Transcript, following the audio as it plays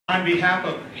On behalf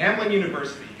of Hamline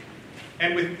University,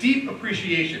 and with deep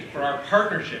appreciation for our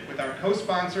partnership with our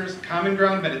co-sponsors, Common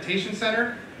Ground Meditation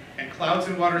Center and Clouds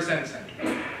and Water Zen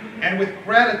Center, and with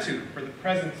gratitude for the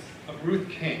presence of Ruth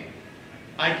King,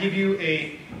 I give you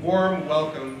a warm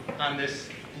welcome on this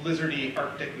blizzardy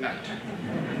Arctic night.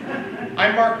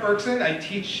 I'm Mark Berkson. I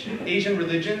teach Asian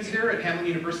religions here at Hamline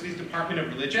University's Department of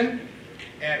Religion,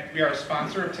 and we are a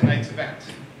sponsor of tonight's event.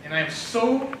 And I am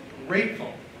so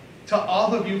grateful to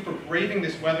all of you for braving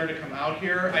this weather to come out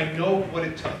here. I know what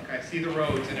it took. I see the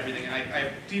roads and everything, and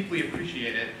I deeply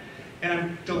appreciate it. And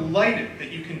I'm delighted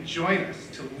that you can join us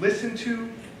to listen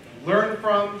to, learn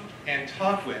from, and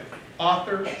talk with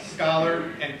author,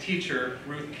 scholar, and teacher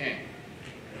Ruth King.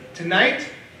 Tonight,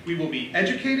 we will be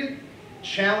educated,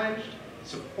 challenged,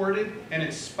 supported, and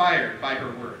inspired by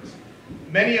her words.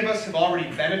 Many of us have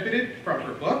already benefited from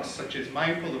her books, such as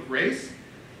Mindful of Race,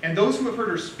 and those who have heard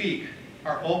her speak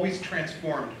are always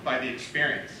transformed by the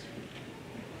experience.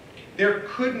 There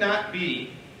could not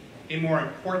be a more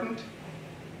important,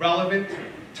 relevant,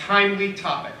 timely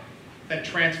topic than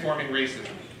transforming racism.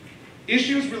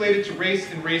 Issues related to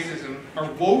race and racism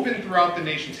are woven throughout the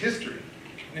nation's history.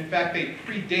 And in fact, they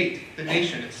predate the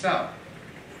nation itself.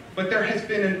 But there has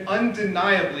been an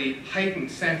undeniably heightened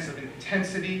sense of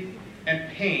intensity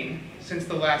and pain since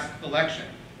the last election.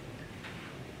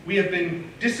 We have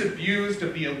been disabused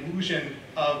of the illusion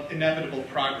of inevitable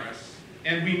progress,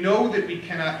 and we know that we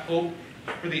cannot hope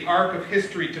for the arc of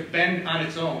history to bend on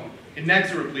its own,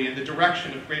 inexorably in the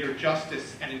direction of greater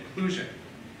justice and inclusion.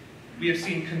 We have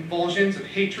seen convulsions of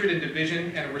hatred and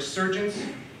division and a resurgence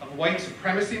of white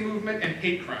supremacy movement and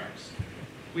hate crimes.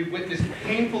 We've witnessed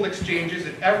painful exchanges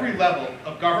at every level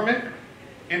of government,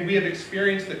 and we have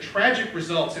experienced the tragic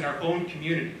results in our own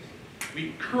communities.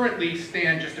 We currently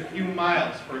stand just a few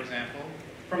miles, for example,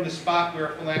 from the spot where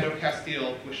Philando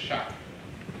Castile was shot.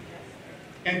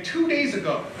 And 2 days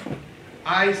ago,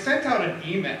 I sent out an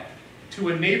email to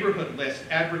a neighborhood list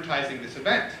advertising this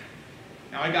event.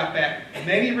 Now, I got back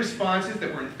many responses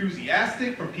that were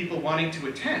enthusiastic from people wanting to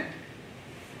attend.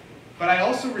 But I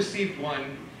also received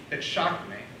one that shocked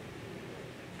me.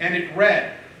 And it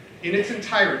read, in its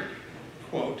entirety,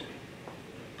 quote,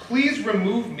 "Please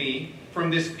remove me from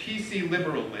this PC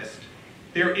liberal list.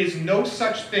 There is no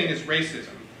such thing as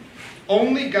racism.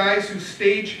 Only guys who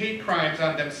stage hate crimes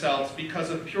on themselves because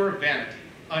of pure vanity,"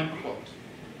 unquote.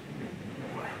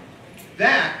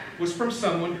 That was from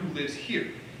someone who lives here,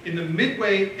 in the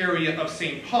Midway area of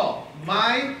St. Paul,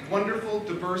 my wonderful,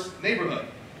 diverse neighborhood.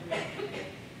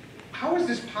 How is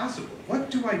this possible? What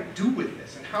do I do with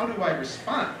this, and how do I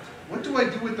respond? What do I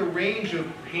do with the range of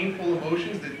painful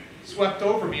emotions that swept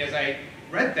over me as I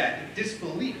read that in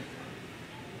disbelief?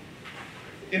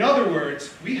 In other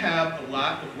words, we have a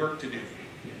lot of work to do.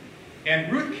 And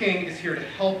Ruth King is here to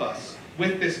help us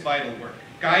with this vital work,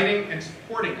 guiding and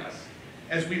supporting us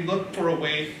as we look for a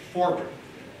way forward.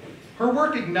 Her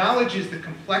work acknowledges the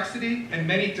complexity and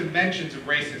many dimensions of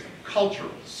racism,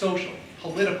 cultural, social,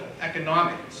 political,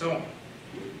 economic, and so on.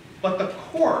 But the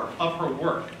core of her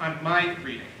work on mind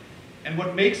reading, and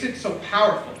what makes it so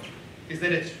powerful, is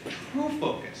that its true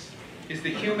focus is the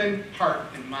human heart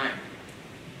and mind.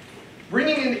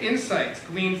 Bringing in insights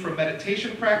gleaned from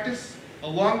meditation practice,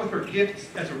 along with her gifts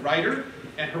as a writer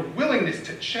and her willingness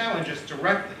to challenge us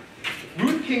directly,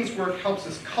 Ruth King's work helps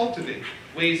us cultivate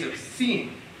ways of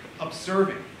seeing,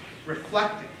 observing,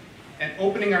 reflecting, and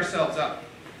opening ourselves up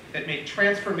that make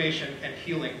transformation and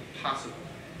healing possible.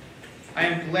 I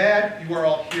am glad you are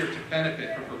all here to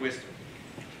benefit from her wisdom.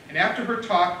 And after her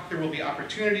talk, there will be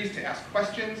opportunities to ask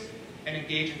questions and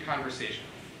engage in conversation.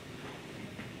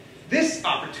 This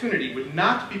opportunity would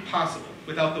not be possible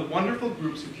without the wonderful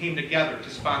groups who came together to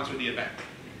sponsor the event.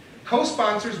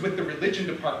 Co-sponsors with the Religion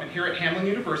Department here at Hamline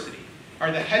University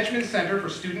are the Hedgeman Center for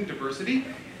Student Diversity,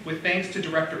 with thanks to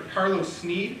Director Carlos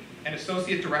Sneed and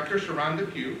Associate Director Sharon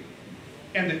Depew,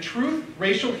 and the Truth,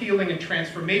 Racial Healing, and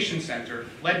Transformation Center,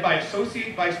 led by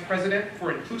Associate Vice President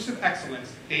for Inclusive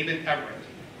Excellence, David Everett.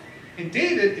 And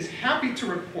David is happy to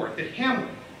report that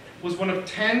Hamline was one of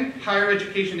 10 higher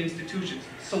education institutions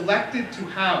selected to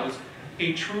house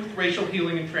a Truth, Racial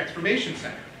Healing, and Transformation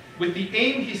Center, with the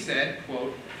aim, he said,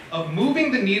 quote, of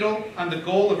moving the needle on the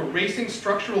goal of erasing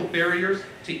structural barriers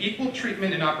to equal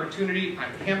treatment and opportunity on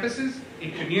campuses,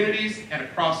 in communities, and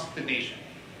across the nation.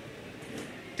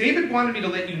 David wanted me to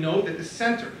let you know that the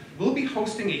center will be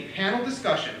hosting a panel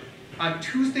discussion on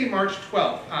Tuesday, March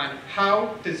 12th on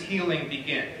How Does Healing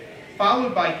Begin,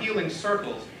 followed by healing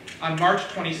circles on March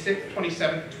 26th,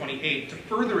 27th, and 28th to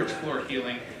further explore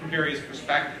healing from various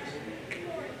perspectives.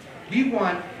 We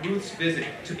want Ruth's visit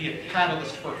to be a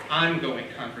catalyst for ongoing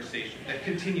conversation that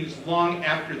continues long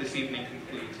after this evening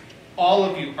concludes. All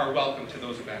of you are welcome to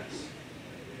those events.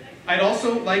 I'd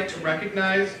also like to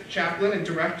recognize Chaplain and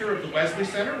Director of the Wesley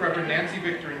Center, Reverend Nancy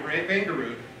Victor and Ray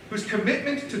Vangarud, whose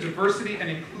commitment to diversity and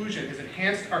inclusion has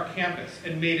enhanced our campus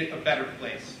and made it a better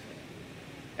place.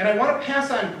 And I want to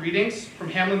pass on greetings from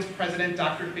Hamline's President,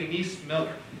 Dr. Fenice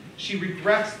Miller. She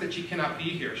regrets that she cannot be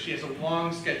here. She has a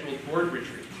long scheduled board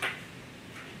retreat.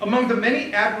 Among the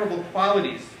many admirable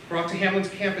qualities brought to Hamline's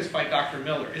campus by Dr.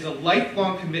 Miller is a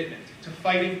lifelong commitment to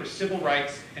fighting for civil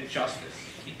rights and justice.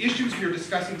 The issues we are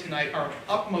discussing tonight are of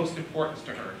utmost importance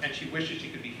to her, and she wishes she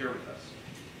could be here with us.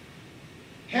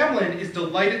 Hamline is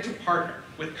delighted to partner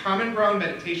with Common Ground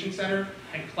Meditation Center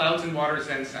and Clouds and Water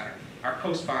Zen Center, our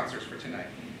co-sponsors for tonight.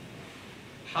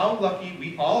 How lucky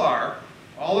we all are,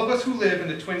 all of us who live in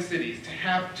the Twin Cities, to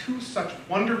have two such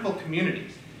wonderful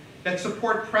communities that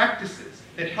support practices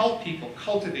that help people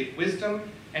cultivate wisdom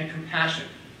and compassion,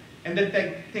 and that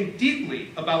they think deeply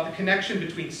about the connection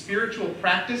between spiritual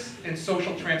practice and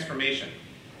social transformation.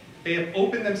 They have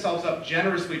opened themselves up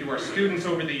generously to our students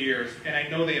over the years, and I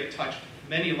know they have touched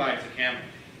many lives at Hamline.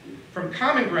 From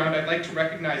Common Ground, I'd like to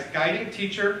recognize guiding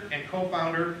teacher and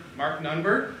co-founder Mark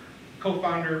Nunberg,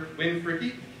 co-founder Wynn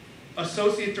Fricke,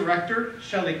 Associate Director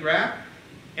Shelley Grapp,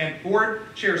 and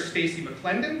Board Chair Stacy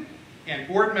McClendon, and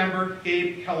Board Member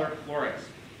Gabe Keller-Flores.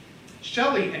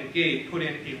 Shelley and Gabe put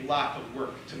in a lot of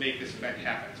work to make this event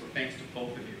happen, so thanks to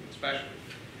both of you, especially.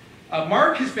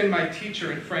 Mark has been my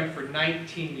teacher and friend for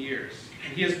 19 years,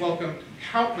 and he has welcomed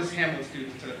countless Hamline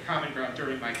students to the Common Ground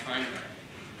during my time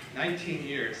there. 19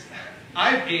 years.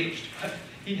 I've aged, but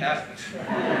he hasn't.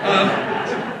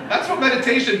 That's what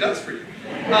meditation does for you.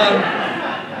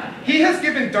 He has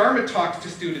given Dharma talks to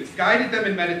students, guided them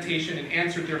in meditation, and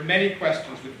answered their many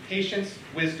questions with patience,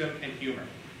 wisdom, and humor.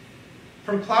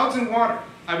 From Clouds and Water,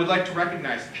 I would like to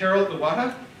recognize Carol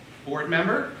Iwata, board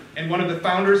member, and one of the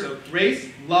founders of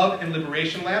Grace, Love, and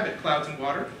Liberation Lab at Clouds and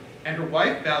Water, and her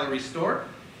wife, Valerie Storr,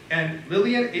 and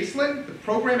Lillian Aislinn, the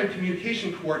Program and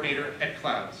Communication Coordinator at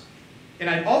Clouds. And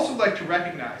I'd also like to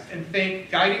recognize and thank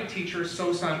guiding teacher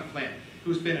Sosan Flynn,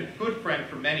 who's been a good friend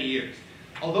for many years.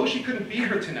 Although she couldn't be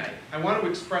here tonight, I want to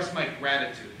express my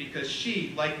gratitude because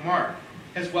she, like Mark,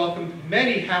 has welcomed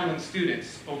many Hamline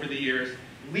students over the years,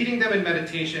 leading them in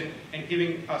meditation and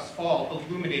giving us all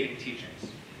illuminating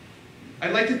teachings.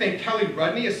 I'd like to thank Kelly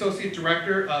Rudney, Associate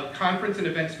Director of Conference and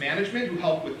Events Management, who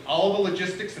helped with all the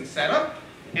logistics and setup,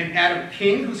 and Adam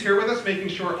King, who's here with us, making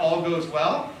sure all goes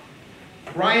well.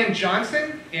 Brian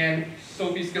Johnson and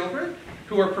Sophie Skilford,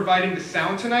 who are providing the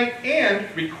sound tonight and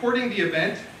recording the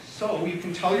event, so you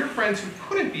can tell your friends who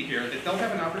couldn't be here that they'll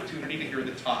have an opportunity to hear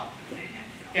the talk.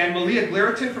 And Malia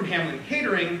Glariton from Hamline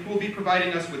Catering, who will be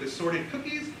providing us with assorted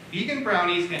cookies, vegan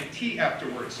brownies, and tea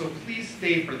afterwards, so please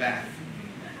stay for that.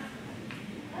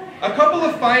 A couple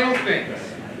of final things.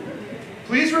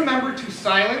 Please remember to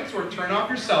silence or turn off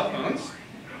your cell phones.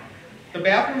 The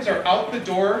bathrooms are out the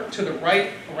door to the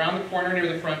right, around the corner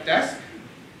near the front desk.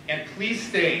 And please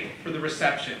stay for the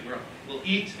reception, where we'll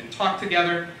eat and talk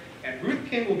together. And Ruth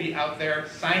King will be out there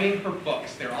signing her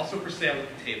books. They're also for sale at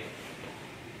the table.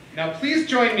 Now please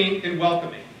join me in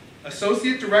welcoming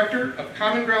Associate Director of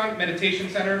Common Ground Meditation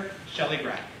Center, Shelley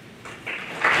Grapp.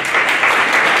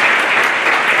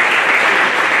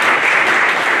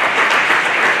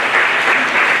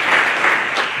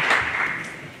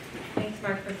 Thanks,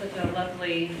 Mark, for such a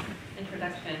lovely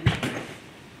introduction.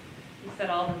 You said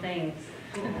all the things.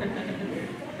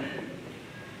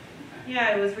 Yeah,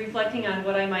 I was reflecting on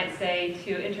what I might say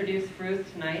to introduce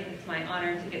Ruth tonight. It's my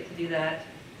honor to get to do that.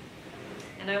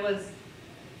 And I was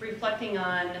reflecting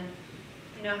on,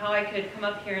 how I could come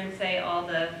up here and say all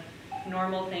the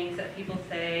normal things that people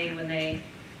say when they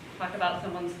talk about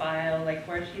someone's bio, like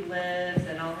where she lives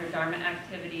and all her Dharma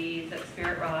activities at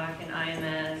Spirit Rock and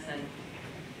IMS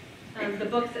and the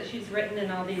books that she's written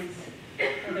and all these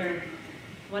other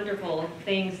wonderful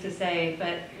things to say.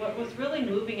 But what was really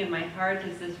moving in my heart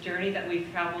is this journey that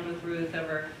we've traveled with Ruth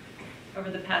over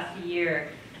the past year,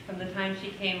 from the time she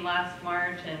came last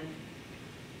March and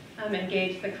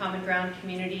engaged the Common Ground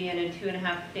community in a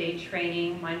 2.5-day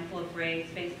training, Mindful of Grace,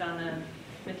 based on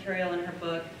the material in her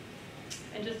book,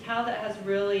 and just how that has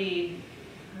really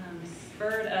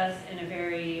spurred us in a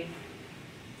very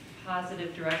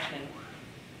positive direction.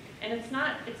 And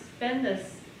it's been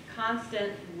this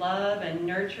constant love and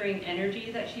nurturing energy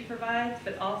that she provides,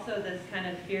 but also this kind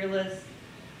of fearless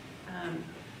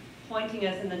pointing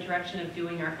us in the direction of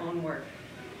doing our own work.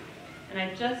 And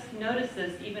I've just noticed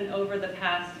this even over the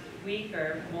past week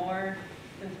or more,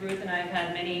 since Ruth and I have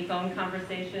had many phone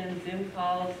conversations, Zoom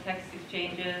calls, text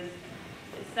exchanges.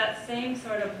 It's that same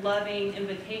sort of loving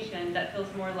invitation that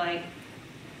feels more like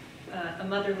a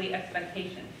motherly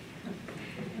expectation,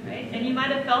 right? And you might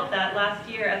have felt that last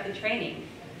year at the training.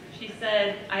 She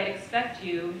said, I expect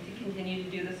you to continue to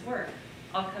do this work.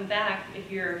 I'll come back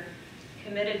if you're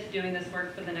committed to doing this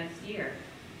work for the next year.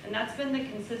 And that's been the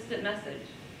consistent message,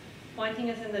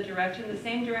 pointing us in the direction, the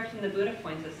same direction the Buddha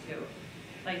points us to.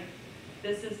 Like,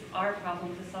 this is our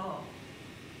problem to solve,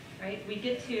 right? We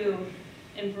get to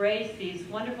embrace these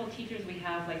wonderful teachers we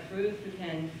have, like Ruth, who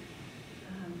can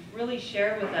really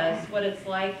share with us what it's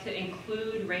like to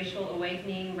include racial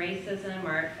awakening, racism,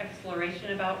 our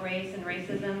exploration about race and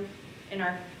racism in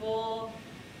our full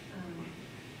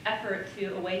effort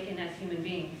to awaken as human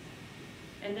beings.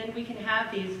 And then we can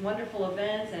have these wonderful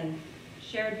events and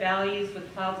shared values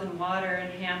with Clouds and Water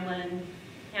and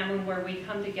Hamline, where we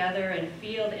come together and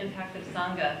feel the impact of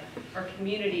Sangha, our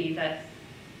community that's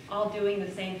all doing the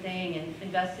same thing and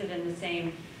invested in the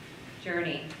same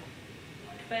journey.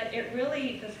 But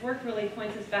this work really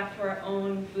points us back to our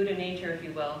own Buddha nature, if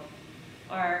you will.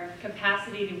 Our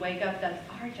capacity to wake up, that's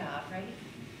our job, right?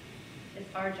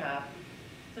 It's our job.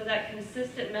 So that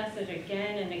consistent message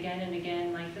again and again and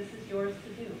again, like, this is yours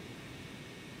to do.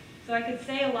 So I could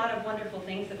say a lot of wonderful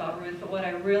things about Ruth, but what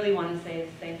I really want to say is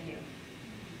thank you.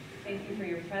 Thank you for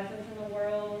your presence in the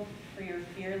world, for your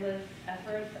fearless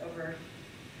efforts over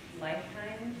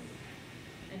lifetimes,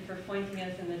 and for pointing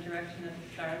us in the direction of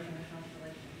the stars and the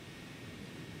constellations.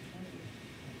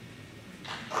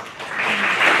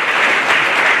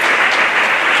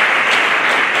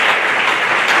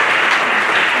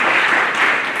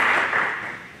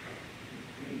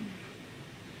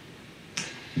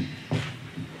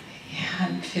 Yeah,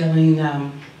 I'm feeling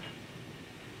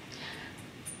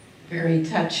very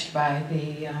touched by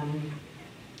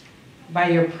by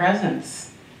your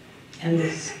presence and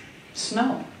this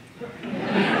snow.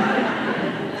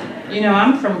 You know,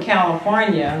 I'm from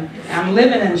California. I'm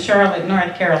living in Charlotte,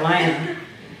 North Carolina.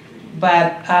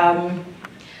 But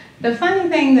the funny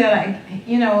thing that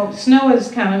snow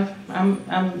is kind of,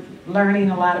 I'm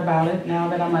learning a lot about it now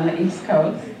that I'm on the East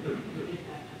Coast.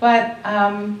 But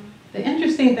the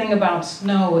interesting thing about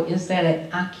snow is that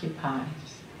it occupies.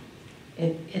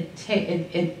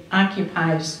 It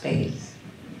occupies space.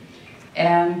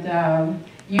 And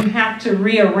you have to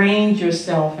rearrange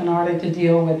yourself in order to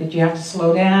deal with it. You have to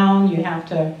slow down. You have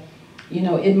to,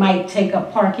 it might take a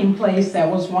parking place that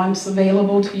was once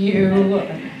available to you.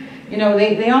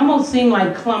 They almost seem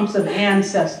like clumps of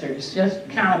ancestors just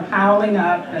kind of piling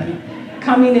up and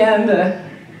coming in.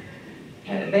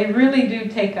 They really do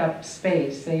take up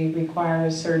space. They require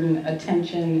a certain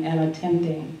attention and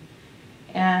attending.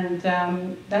 And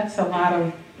that's a lot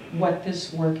of what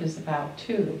this work is about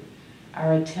too.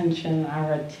 Our attention,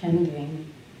 our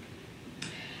attending.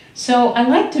 So I'd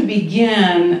like to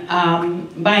begin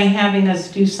by having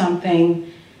us do something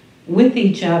with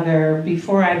each other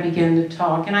before I begin to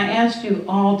talk. And I asked you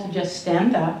all to just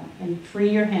stand up and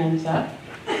free your hands up.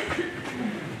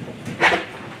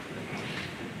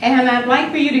 And I'd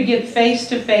like for you to get face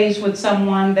to face with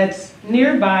someone that's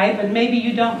nearby, but maybe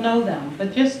you don't know them.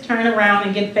 But just turn around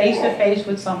and get face to face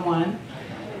with someone.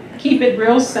 Keep it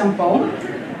real simple.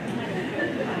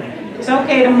 It's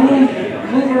okay to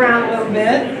move around a little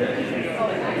bit.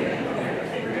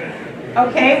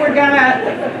 Okay, we're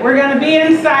gonna be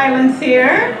in silence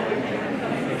here.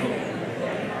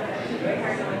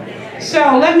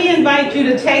 So let me invite you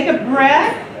to take a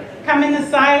breath. Come into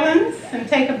silence and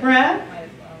take a breath.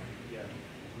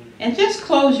 And just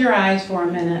close your eyes for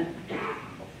a minute.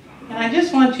 And I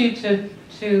just want you to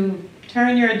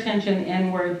turn your attention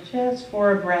inward just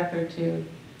for a breath or two.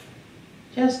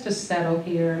 Just to settle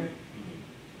here.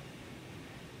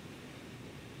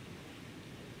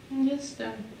 And just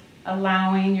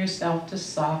allowing yourself to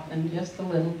soften just a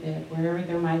little bit, wherever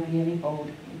there might be any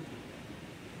holding.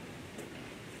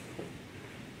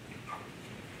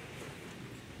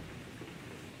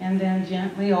 And then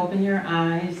gently open your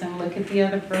eyes and look at the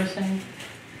other person.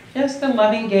 Just a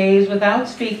loving gaze without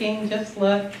speaking, just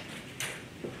look.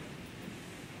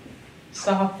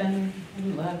 Soften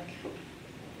and look.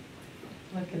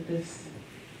 Look at this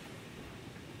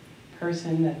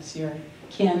person that's your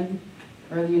kin,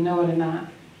 whether you know it or not.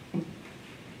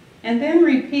 And then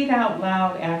repeat out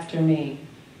loud after me.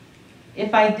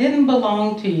 If I didn't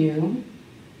belong to you,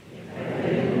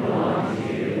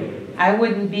 I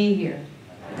wouldn't be here.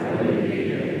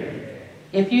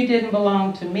 If you didn't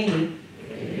belong to me,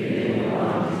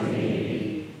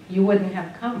 you wouldn't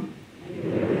have come.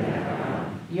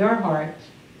 Your heart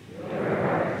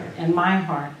and my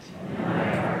heart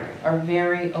are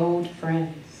very old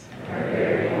friends.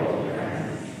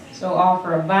 So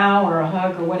offer a bow or a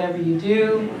hug or whatever you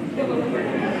do.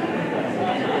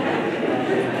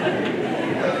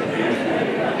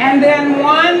 And then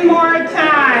one more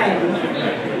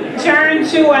time, turn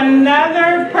to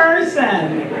another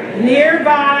person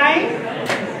nearby.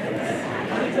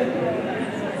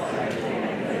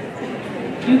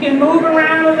 You can move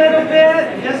around a little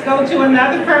bit. Just go to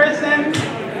another person.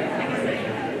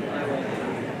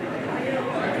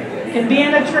 You can be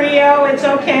in a trio, it's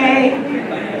okay.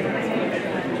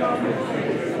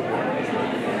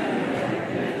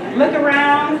 Look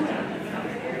around.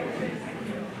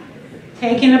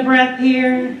 Taking a breath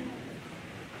here.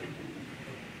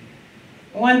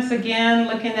 Once again,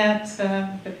 looking at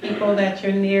the people that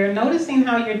you're near, noticing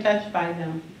how you're touched by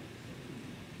them.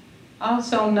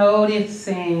 Also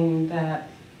noticing that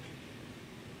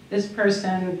this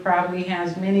person probably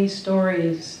has many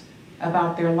stories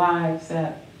about their lives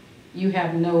that you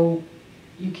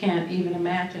can't even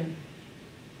imagine.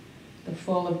 The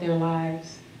full of their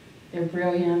lives, their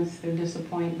brilliance, their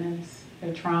disappointments,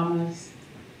 their traumas,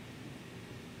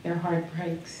 their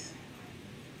heartbreaks.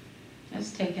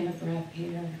 Just taking a breath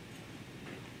here.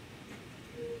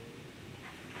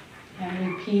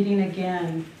 And repeating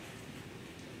again,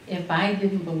 if I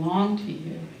didn't belong to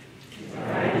you,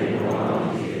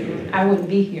 I wouldn't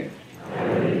be here.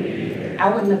 I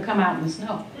wouldn't have come out in the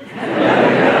snow.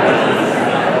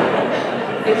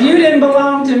 If you didn't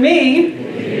belong to me,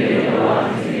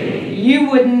 you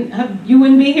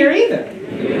wouldn't be here either.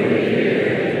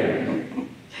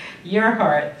 Your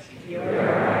heart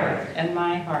and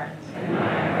my heart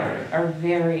are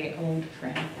very old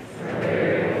friends.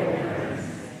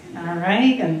 All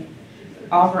right, and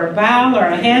offer a bow or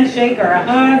a handshake or a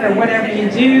hug or whatever you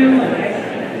do.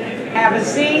 Have a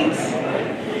seat.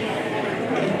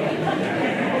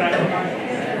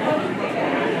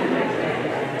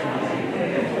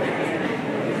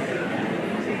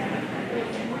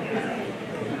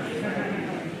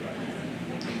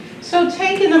 So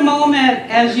taking a moment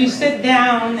as you sit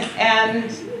down, and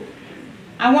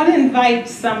I want to invite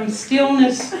some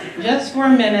stillness just for a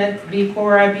minute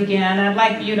before I begin. I'd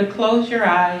like for you to close your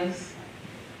eyes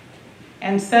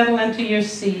and settle into your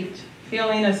seat,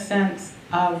 feeling a sense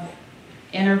of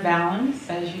inner balance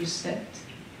as you sit.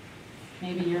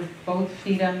 Maybe you're both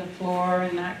feet on the floor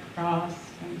and not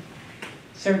crossed, and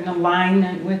certain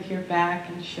alignment with your back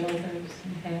and shoulders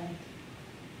and head.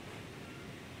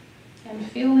 And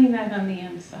feeling that on the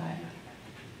inside.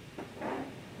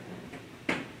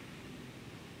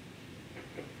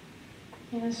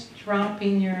 Just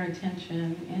dropping your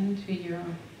attention into your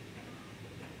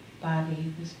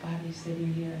body, this body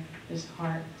sitting here, this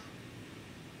heart.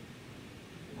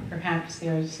 Perhaps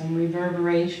there's some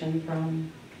reverberation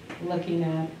from looking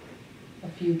at a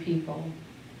few people.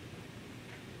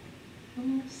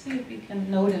 And let's see if you can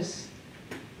notice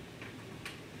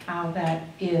how that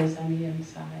is on the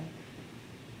inside.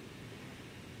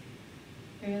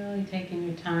 Really taking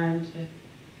your time to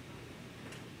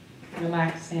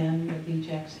relax in with each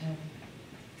exhale.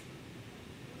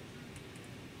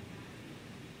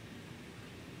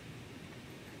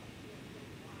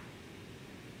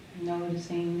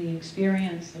 Noticing the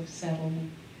experience of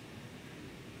settling.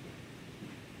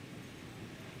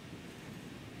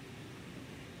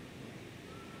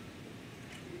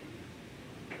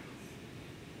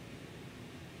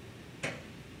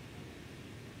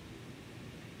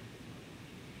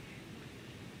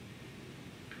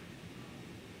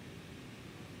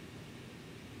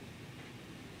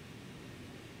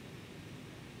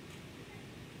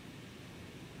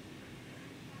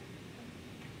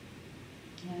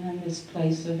 And in this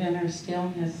place of inner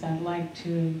stillness, I'd like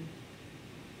to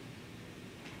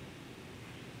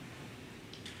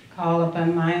call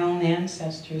upon my own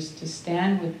ancestors to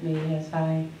stand with me as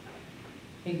I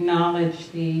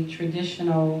acknowledge the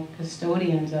traditional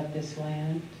custodians of this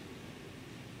land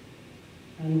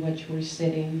on which we're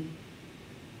sitting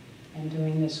and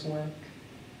doing this work.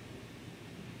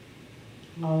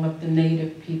 All of the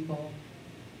native people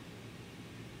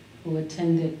who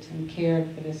attended and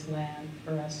cared for this land,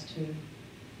 for us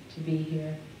to be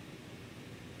here.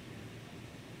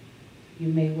 You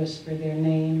may whisper their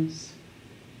names,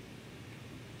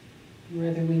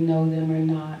 whether we know them or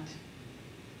not.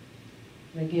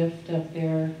 The gift of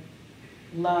their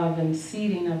love and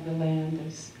seeding of the land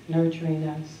is nurturing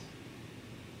us.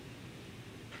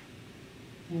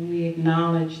 And we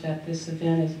acknowledge that this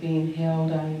event is being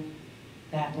held on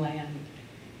that land.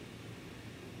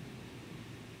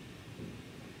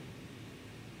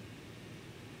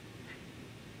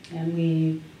 And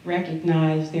we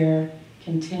recognize their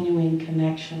continuing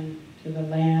connection to the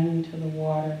land and to the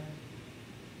water,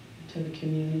 to the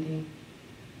community.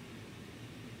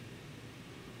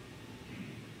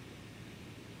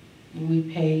 And we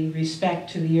pay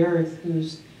respect to the earth,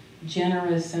 whose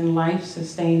generous and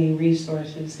life-sustaining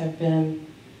resources have been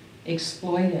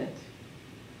exploited,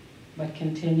 but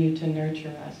continue to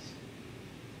nurture us.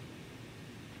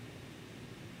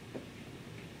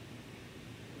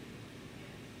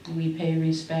 We pay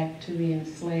respect to the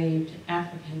enslaved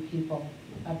African people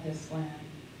of this land,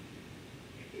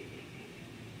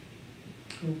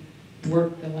 who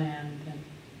worked the land,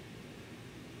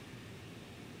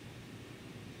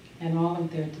 and all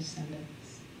of their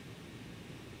descendants.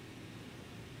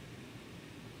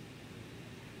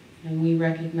 And we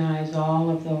recognize all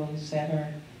of those that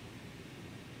are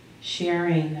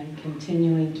sharing and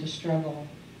continuing to struggle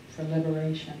for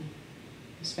liberation,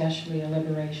 especially a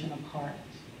liberation of heart.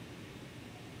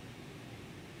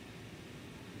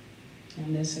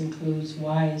 And this includes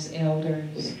wise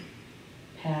elders,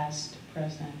 past,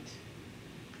 present,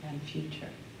 and future.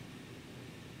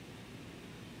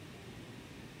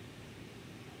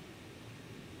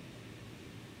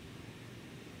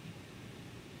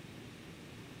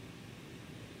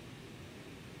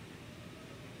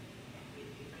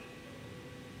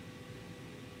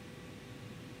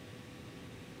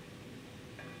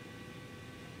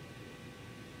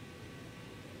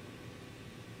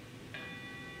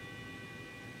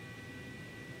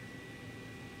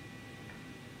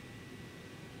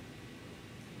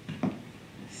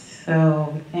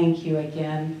 So thank you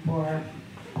again for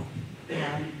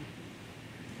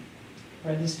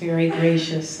this very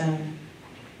gracious and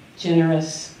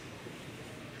generous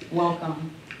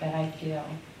welcome that I feel.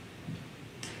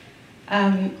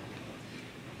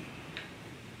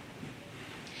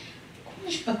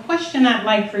 A question I'd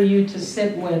like for you to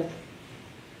sit with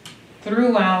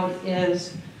throughout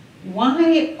is,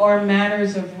 why are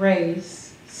matters of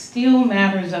race still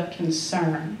matters of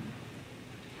concern?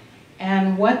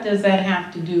 And what does that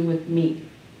have to do with me?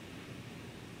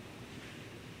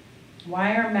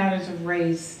 Why are matters of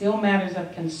race still matters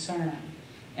of concern?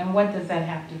 And what does that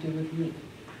have to do with me?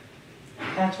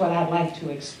 That's what I'd like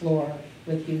to explore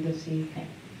with you this evening.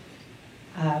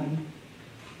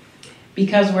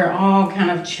 Because we're all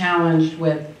kind of challenged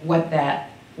with what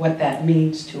that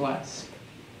means to us.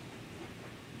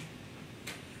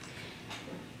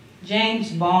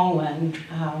 James Baldwin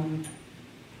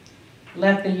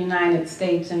left the United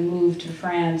States and moved to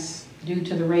France due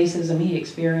to the racism he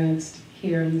experienced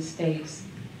here in the States.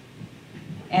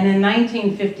 And in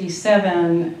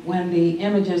 1957, when the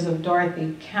Images of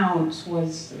Dorothy Counts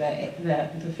was the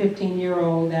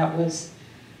 15-year-old that was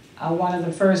one of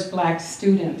the first black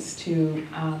students to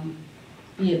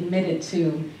be admitted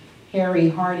to Harry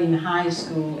Harding High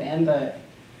School in the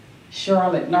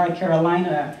Charlotte, North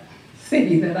Carolina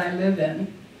city that I live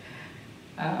in,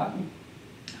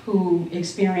 who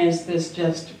experienced this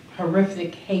just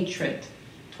horrific hatred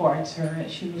towards her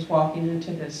as she was walking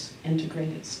into this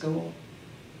integrated school.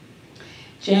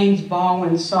 James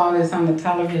Baldwin saw this on the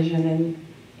television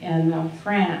in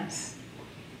France,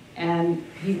 and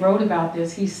he wrote about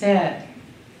this. He said,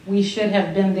 "We should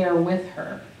have been there with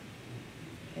her,"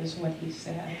 is what he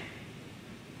said.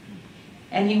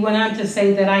 And he went on to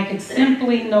say that I could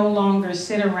simply no longer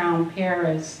sit around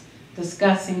Paris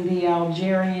discussing the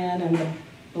Algerian and the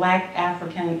Black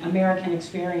African American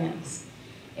experience.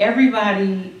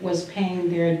 Everybody was paying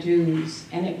their dues,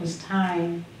 and it was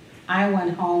time I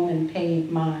went home and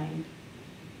paid mine.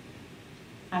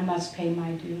 I must pay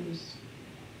my dues.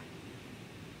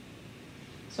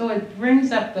 So it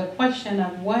brings up the question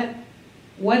of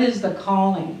what is the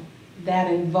calling that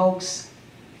invokes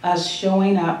us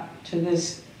showing up to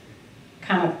this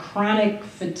kind of chronic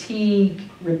fatigue,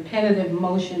 repetitive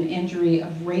motion injury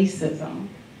of racism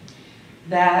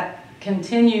that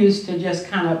continues to just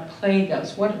kind of plague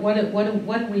us. What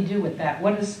do we do with that?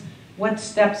 What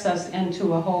steps us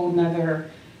into a whole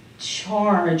nother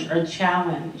charge or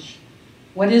challenge?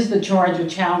 What is the charge or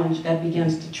challenge that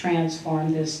begins to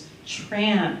transform this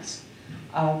trance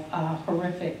of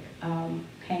horrific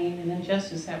pain and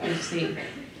injustice that we see,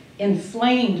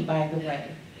 inflamed, by the way,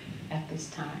 at this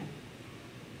time?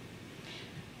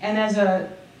 And as a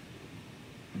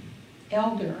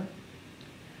elder,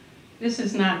 this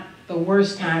is not the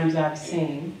worst times I've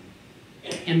seen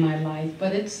in my life,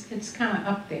 but it's kind of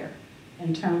up there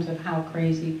in terms of how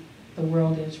crazy the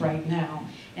world is right now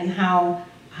and how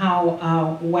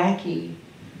wacky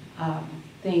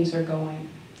things are going.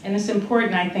 And it's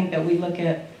important, I think, that we look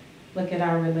at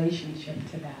our relationship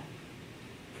to that.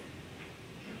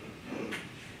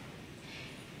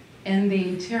 In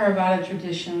the Theravada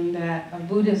tradition of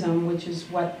Buddhism, which is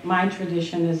what my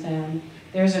tradition is in,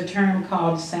 there's a term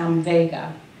called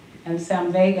samvega. And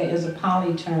samvega is a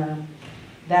Pali term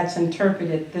that's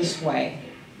interpreted this way: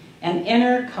 an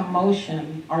inner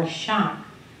commotion or shock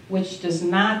which does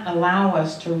not allow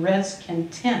us to rest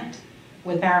content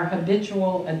with our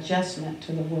habitual adjustment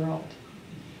to the world.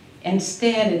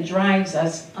 Instead, it drives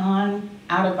us on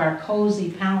out of our cozy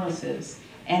palaces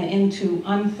and into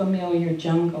unfamiliar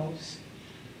jungles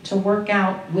to work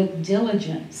out with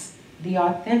diligence the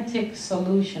authentic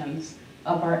solutions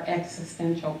of our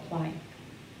existential plight.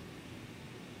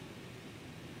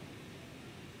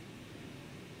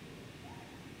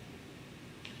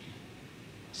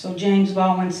 So James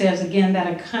Baldwin says again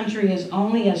that a country is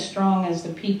only as strong as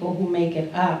the people who make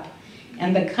it up,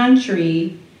 and the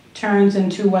country turns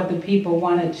into what the people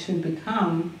want it to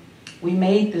become. We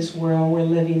made this world we're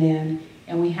living in,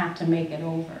 and we have to make it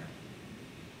over.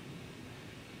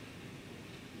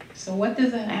 So what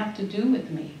does that have to do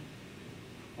with me?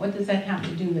 What does that have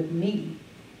to do with me?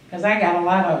 Because I got a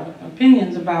lot of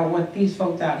opinions about what these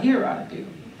folks out here ought to do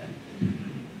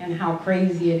and how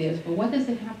crazy it is, but what does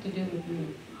it have to do with me?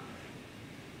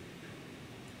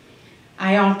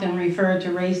 I often refer to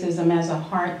racism as a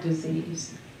heart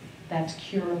disease that's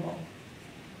curable.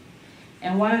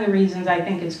 And one of the reasons I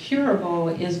think it's curable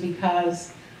is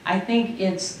because I think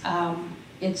it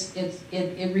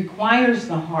requires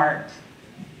the heart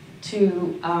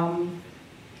to,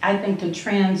 to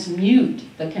transmute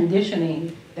the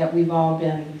conditioning that we've all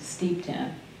been steeped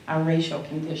in, our racial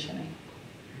conditioning.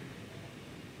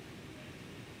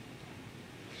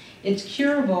 It's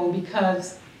curable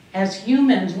because as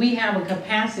humans, we have a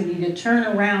capacity to turn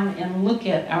around and look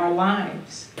at our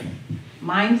lives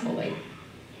mindfully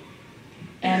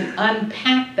and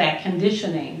unpack that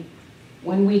conditioning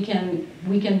when we can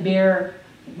bear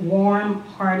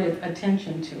warm-hearted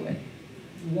attention to it,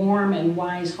 warm and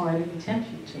wise-hearted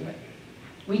attention to it.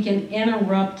 We can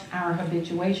interrupt our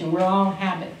habituation. We're all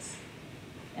habits.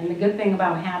 And the good thing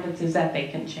about habits is that they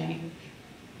can change.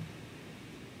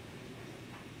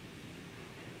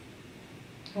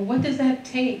 Well, what does that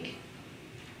take?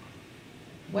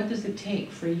 What does it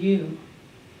take for you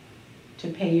to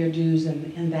pay your dues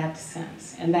in that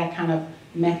sense, and that kind of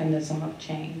mechanism of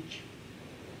change?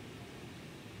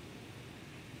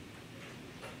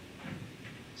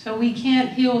 So we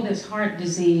can't heal this heart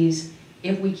disease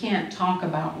if we can't talk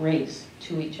about race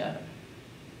to each other.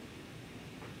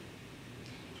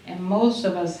 And most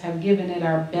of us have given it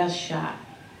our best shot,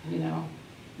 you know.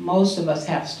 Most of us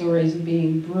have stories of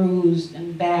being bruised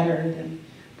and battered and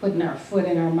putting our foot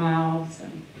in our mouths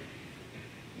and,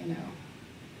 you know,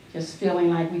 just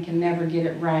feeling like we can never get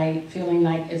it right, feeling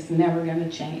like it's never going to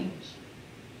change.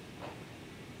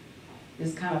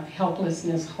 This kind of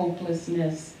helplessness,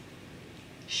 hopelessness,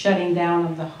 shutting down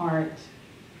of the heart,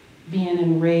 being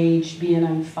enraged, being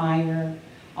on fire.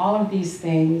 All of these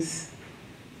things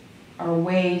are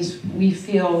ways we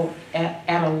feel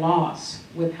at a loss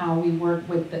with how we work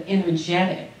with the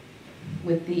energetic,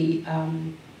 with our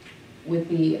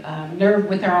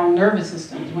own nervous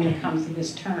systems when it comes to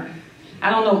this term.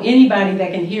 I don't know anybody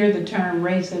that can hear the term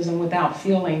racism without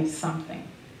feeling something.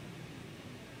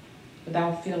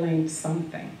 Without feeling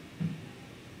something.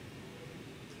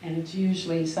 And it's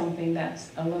usually something that's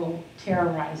a little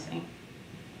terrorizing.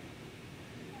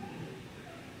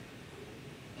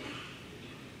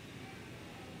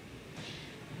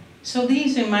 So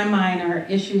these, in my mind, are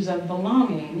issues of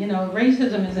belonging. You know,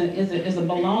 racism is a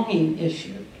belonging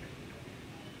issue.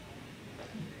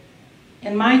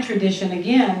 In my tradition,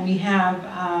 again, we have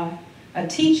a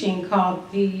teaching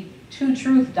called the Two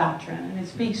Truth Doctrine, and it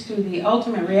speaks to the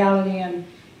ultimate reality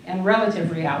and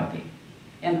relative reality.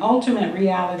 In ultimate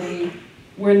reality,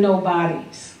 we're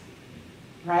nobodies,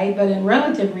 right? But in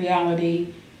relative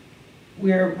reality,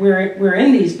 we're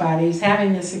in these bodies,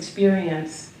 having this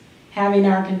experience, having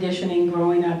our conditioning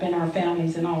growing up in our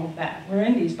families and all of that. We're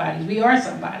in these bodies. We are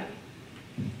somebody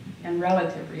in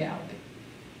relative reality.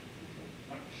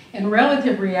 In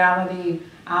relative reality,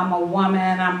 I'm a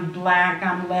woman, I'm black,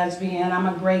 I'm lesbian, I'm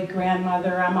a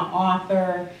great-grandmother, I'm an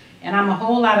author, and I'm a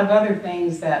whole lot of other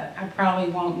things that I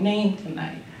probably won't name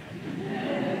tonight.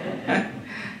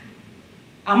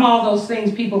 I'm all those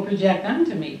things people project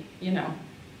onto me, you know.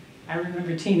 I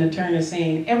remember Tina Turner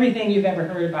saying, everything you've ever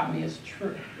heard about me is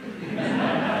true.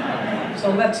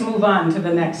 So let's move on to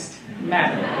the next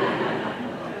matter.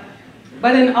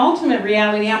 But in ultimate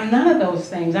reality, I'm none of those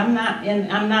things. I'm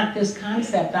not this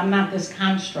concept, I'm not this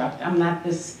construct, I'm not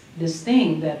this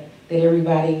thing that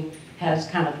everybody has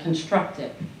kind of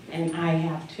constructed, and I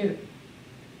have too.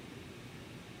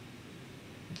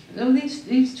 So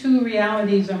these two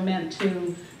realities are meant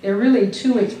to, they're really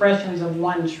two expressions of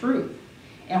one truth.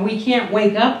 And we can't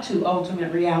wake up to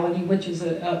ultimate reality, which is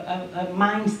a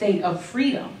mind state of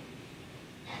freedom,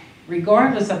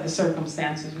 regardless of the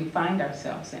circumstances we find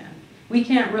ourselves in. We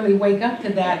can't really wake up to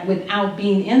that without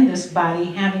being in this body,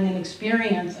 having an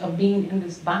experience of being in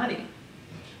this body.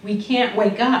 We can't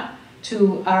wake up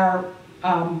to our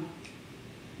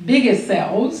biggest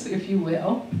selves, if you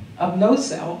will, of no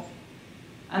self,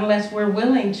 unless we're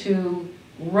willing to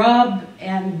rub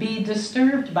and be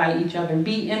disturbed by each other,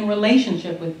 be in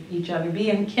relationship with each other, be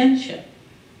in kinship.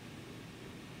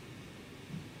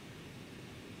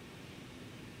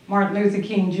 Martin Luther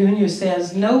King Jr.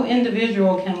 says, no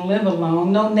individual can live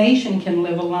alone, no nation can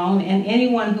live alone, and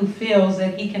anyone who feels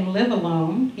that he can live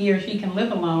alone, he or she can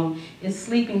live alone, is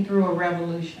sleeping through a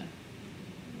revolution.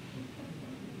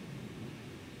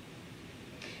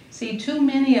 See, too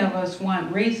many of us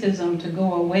want racism to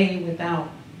go away without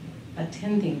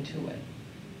attending to it,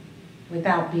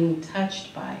 without being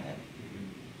touched by it,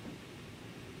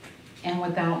 and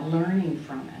without learning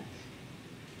from it.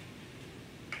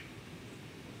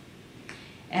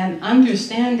 And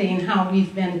understanding how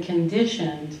we've been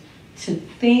conditioned to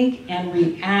think and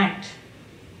react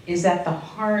is at the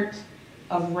heart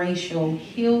of racial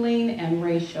healing and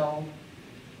racial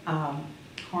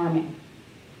harming.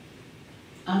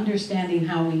 Understanding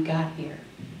how we got here.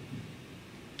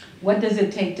 What does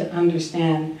it take to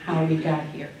understand how we got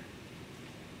here?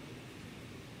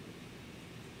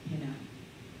 You know,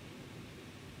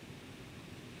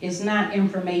 it's not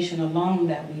information alone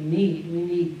that we need. We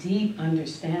need deep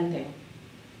understanding.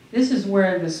 This is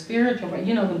where the spiritual,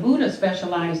 you know, the Buddha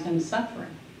specialized in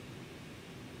suffering.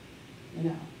 You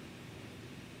know.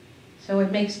 So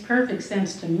it makes perfect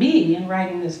sense to me in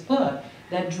writing this book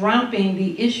that dropping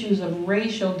the issues of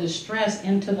racial distress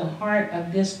into the heart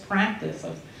of this practice,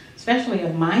 especially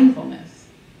of mindfulness,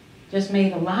 just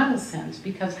made a lot of sense,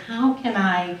 because how can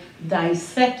I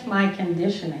dissect my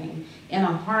conditioning in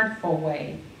a heartful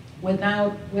way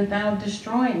without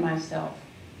destroying myself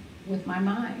with my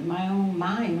mind, my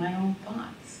own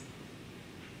thoughts?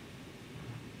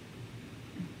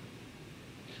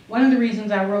 One of the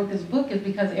reasons I wrote this book is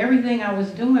because everything I was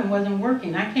doing wasn't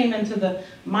working. I came into the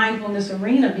mindfulness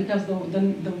arena because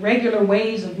the regular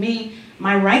ways of me,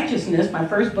 my righteousness, my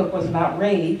first book was about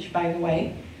rage, by the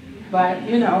way, but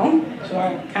you know, so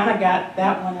I kind of got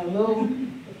that one a little,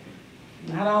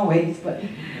 not always, but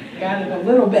got it a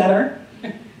little better.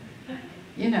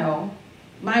 You know,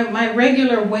 my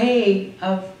regular way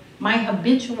of, my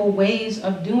habitual ways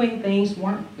of doing things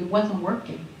wasn't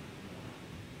working.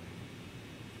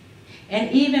 And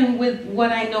even with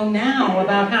what I know now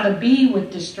about how to be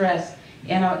with distress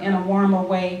in a warmer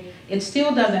way, it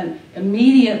still doesn't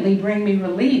immediately bring me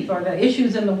relief, or the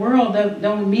issues in the world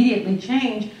don't immediately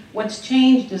change. What's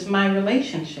changed is my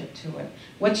relationship to it.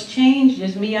 What's changed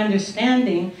is me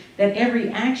understanding that every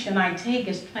action I take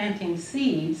is planting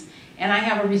seeds, and I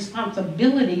have a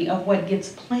responsibility of what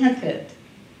gets planted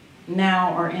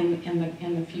now or in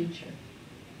the future.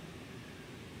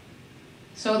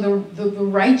 So the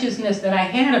righteousness that I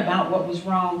had about what was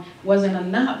wrong wasn't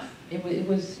enough. It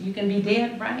was, you can be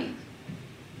dead right.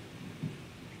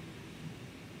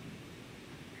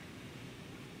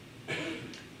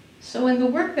 So in the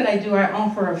work that I do, I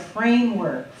offer a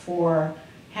framework for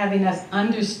having us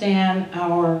understand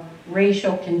our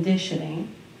racial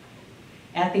conditioning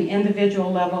at the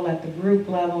individual level, at the group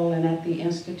level, and at the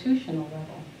institutional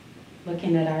level,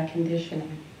 looking at our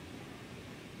conditioning.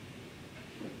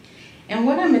 And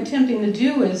what I'm attempting to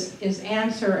do is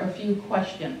answer a few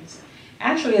questions.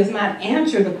 Actually, it's not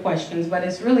answer the questions, but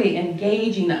it's really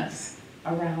engaging us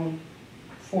around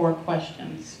 4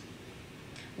 questions.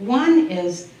 One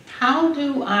is, how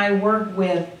do I work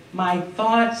with my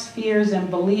thoughts, fears, and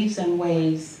beliefs and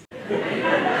ways?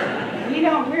 We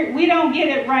don't get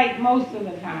it right most of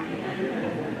the time.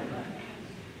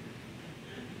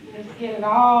 Just get it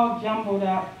all jumbled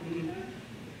up, and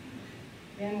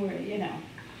then we're, you know.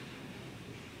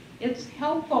 It's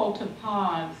helpful to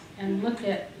pause and look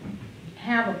at,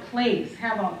 have a place,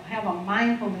 have a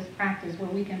mindfulness practice where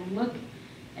we can look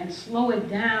and slow it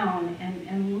down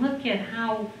and look at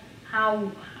how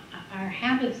our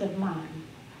habits of mind,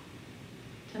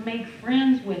 to make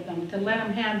friends with them, to let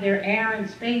them have their air and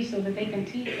space so that they can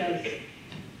teach us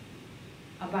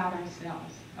about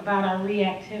ourselves, about our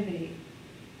reactivity,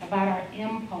 about our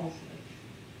impulses.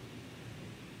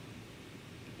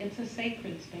 It's a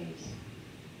sacred space.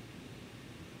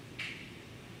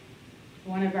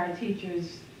 One of our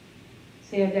teachers,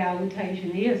 Sayadaw U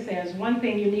Tejaniya, says, one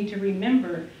thing you need to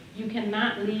remember, you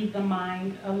cannot leave the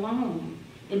mind alone.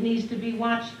 It needs to be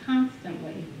watched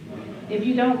constantly. If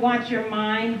you don't watch your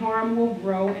mind, harm will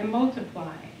grow and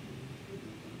multiply.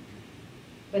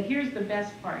 But here's the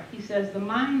best part. He says, the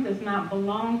mind does not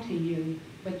belong to you,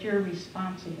 but you're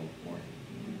responsible for it.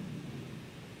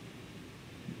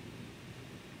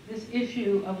 This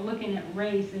issue of looking at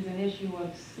race is an issue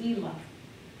of sila.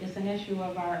 It's an issue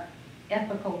of our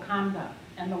ethical conduct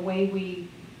and the way we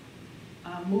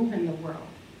move in the world.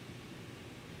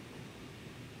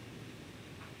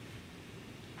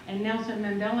 And Nelson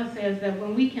Mandela says that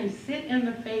when we can sit in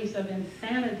the face of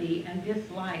insanity and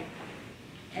dislike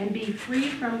and be free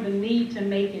from the need to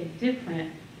make it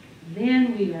different,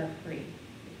 then we are free.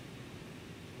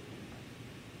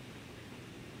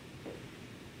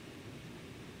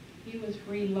 He was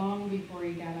free long before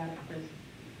he got out of prison.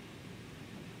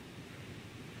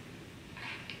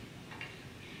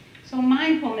 So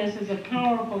mindfulness is a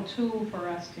powerful tool for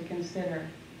us to consider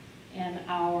in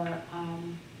our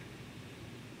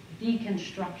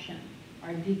deconstruction or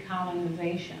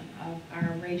decolonization of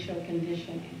our racial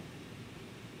conditioning.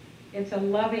 It's a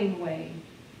loving way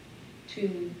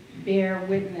to bear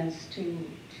witness to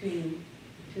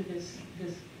this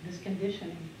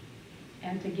conditioning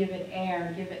and to give it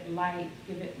air, give it light,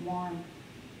 give it warmth,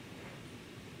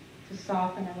 to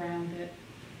soften around it,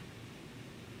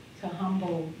 to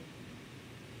humble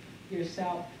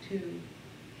yourself, to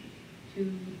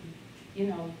you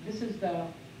know, this is the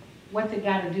what's it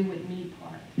got to do with me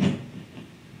part.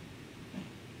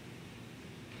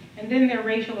 And then there are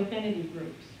racial affinity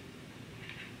groups.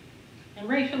 And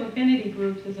racial affinity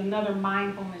groups is another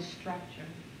mindfulness structure.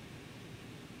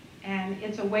 And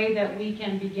it's a way that we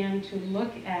can begin to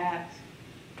look at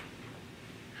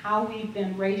how we've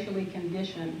been racially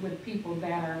conditioned with people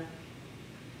that are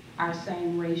our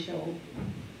same racial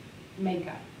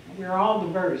makeup. We're all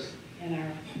diverse in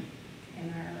our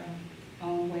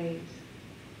own ways.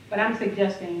 But I'm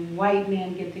suggesting white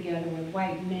men get together with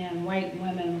white men, white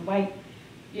women, white,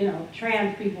 you know,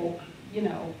 trans people, you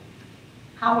know,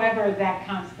 however that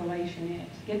constellation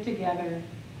is. Get together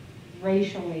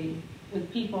racially with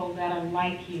people that are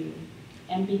like you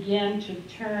and begin to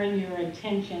turn your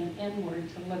attention inward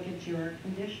to look at your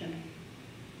conditioning.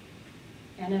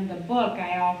 And in the book,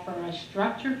 I offer a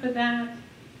structure for that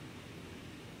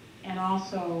and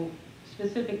also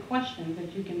specific questions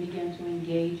that you can begin to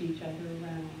engage each other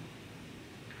around.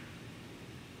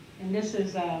 And this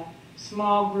is a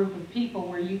small group of people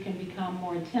where you can become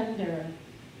more tender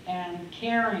and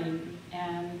caring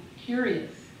and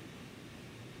curious,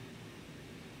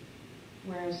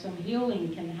 where some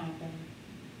healing can happen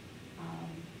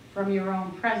from your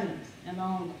own presence and the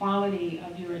own quality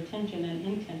of your attention and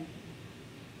intention.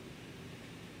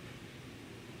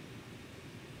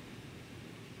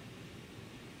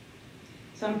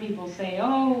 Some people say,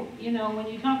 oh, you know, when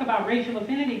you talk about racial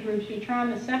affinity groups, you're trying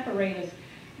to separate us.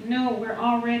 No, we're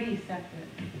already separate.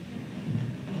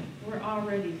 We're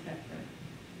already separate.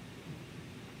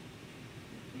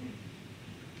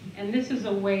 And this is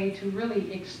a way to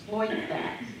really exploit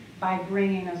that by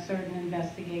bringing a certain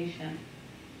investigation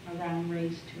around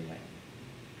race to it.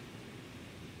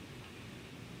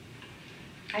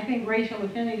 I think racial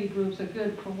affinity groups are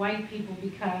good for white people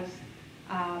because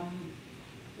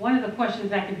one of the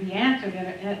questions that could be answered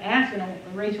asked in a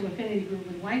racial affinity group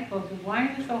with white folks is, why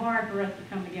is it so hard for us to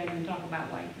come together and talk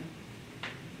about whiteness?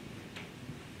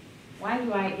 Why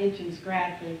do I itch and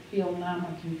scratch or feel numb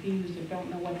or confused or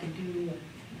don't know what to do?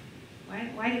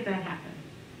 Why did that happen?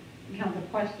 It becomes a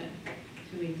question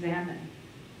to examine.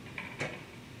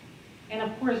 And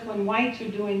of course, when whites are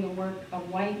doing the work of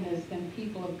whiteness, then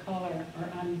people of color are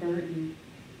unburdened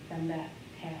from that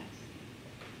task.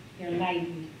 They're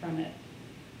lightened from it.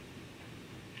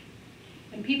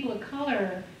 And people of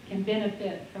color can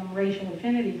benefit from racial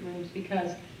affinity groups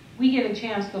because we get a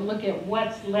chance to look at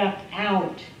what's left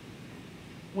out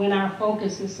when our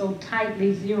focus is so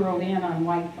tightly zeroed in on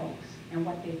white folks and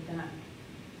what they've done.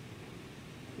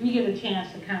 We get a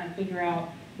chance to kind of figure out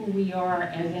who we are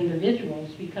as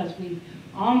individuals because we've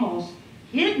almost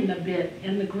hidden a bit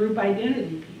in the group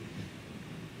identity piece.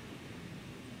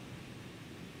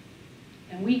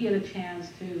 And we get a chance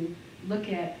to look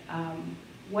at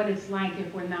what it's like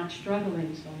if we're not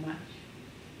struggling so much.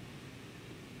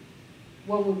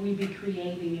 What would we be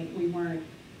creating if we weren't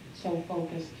so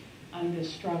focused on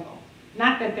this struggle?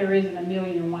 Not that there isn't a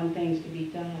million and one things to be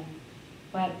done,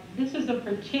 but this is a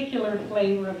particular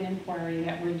flavor of inquiry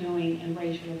that we're doing in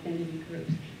racial affinity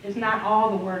groups. It's not all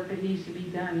the work that needs to be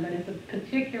done, but it's a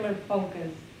particular focus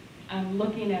on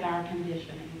looking at our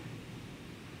conditioning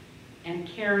and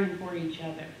caring for each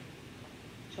other,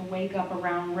 to wake up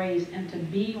around race and to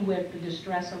be with the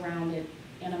distress around it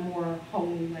in a more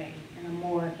holy way, in a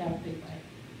more healthy way.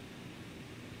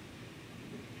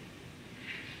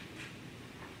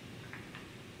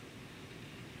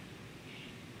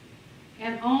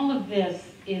 And all of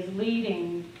this is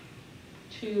leading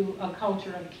to a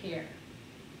culture of care.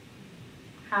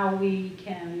 How we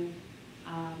can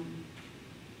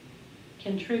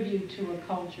contribute to a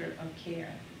culture of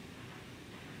care.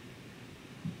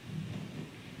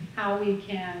 How we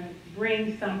can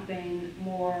bring something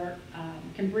more,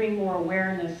 can bring more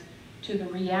awareness to the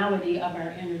reality of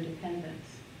our interdependence.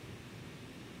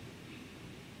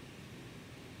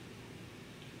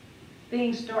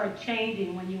 Things start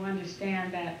changing when you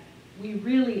understand that we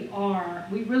really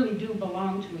do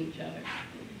belong to each other.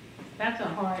 That's a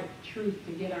hard truth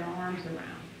to get our arms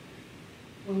around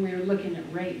when we're looking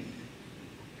at race.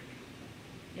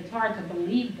 It's hard to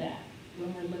believe that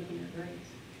when we're looking at race.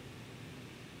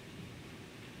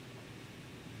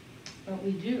 But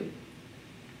we do.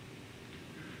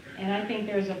 And I think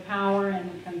there's a power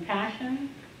in compassion.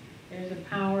 There's a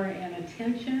power in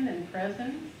attention and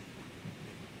presence.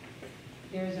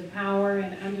 There's a power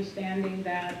in understanding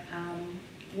that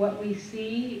what we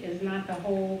see is not the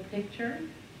whole picture.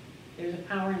 There's a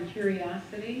power in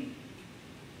curiosity.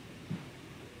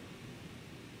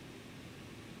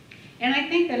 And I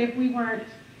think that if we weren't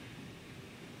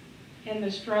in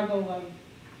the struggle of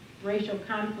racial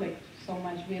conflict so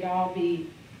much, we'd all be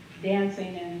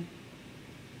dancing and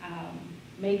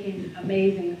making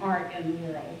amazing art in the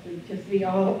world. We'd just be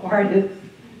all artists.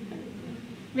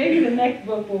 Maybe the next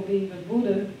book will be The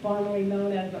Buddha, formerly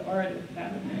known as the Artist.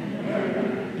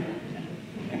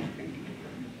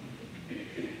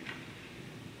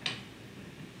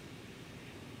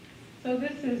 So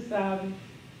this is,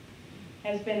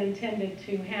 has been intended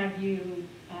to have you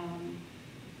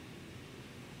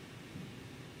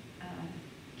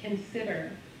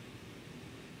consider,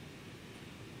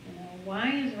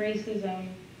 why is racism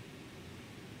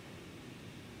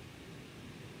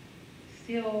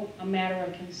still a matter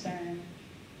of concern,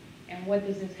 and what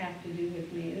does this have to do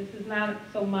with me? This is not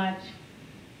so much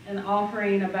an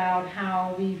offering about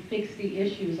how we fix the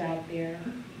issues out there,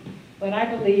 but I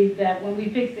believe that when we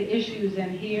fix the issues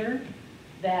in here,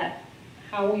 that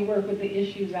how we work with the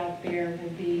issues out there will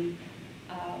be,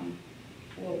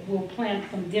 we'll plant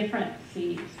some different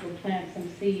seeds. We'll plant some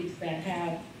seeds that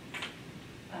have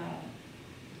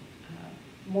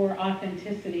more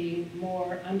authenticity,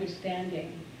 more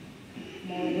understanding,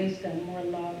 more wisdom, more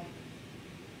love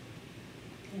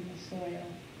in the soil.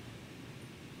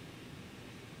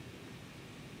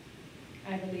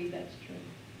 I believe that's true.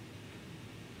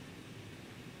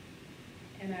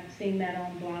 And I've seen that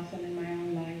own blossom in my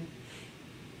own life,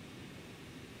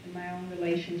 in my own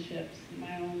relationships, in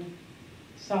my own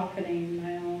softening,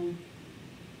 my own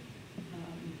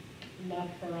love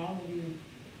for all of you.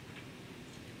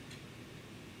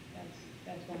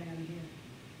 That's why I'm here.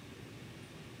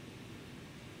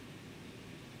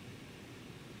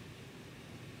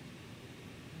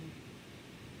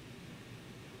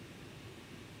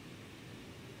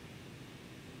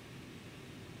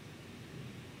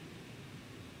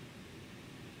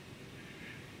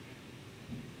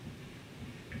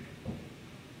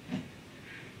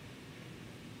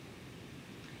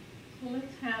 So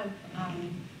let's have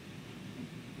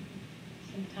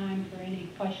some time for any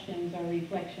questions or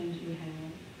reflections you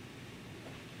have.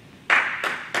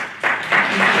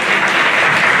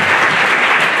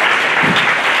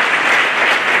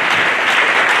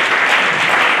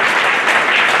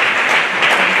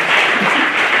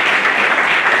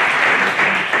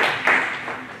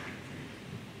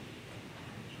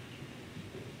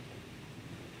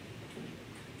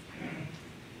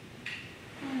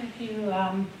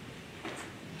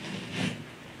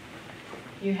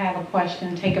 You have a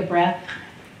question, take a breath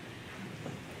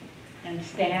and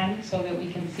stand so that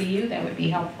we can see you. That would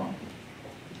be helpful,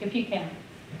 if you can.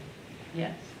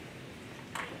 Yes.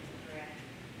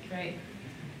 Great.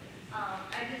 I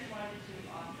just wanted to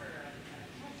offer a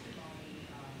testimony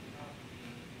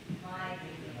of my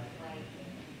being white. It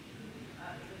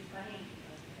was funny.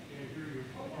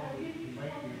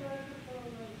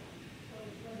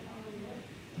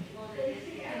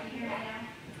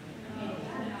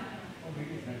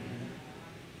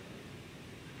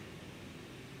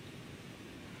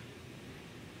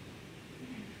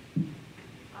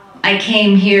 I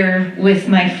came here with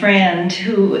my friend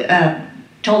who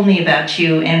told me about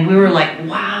you, and we were like,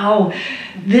 wow,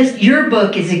 your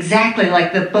book is exactly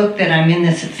like the book that I'm in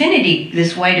this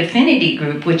white affinity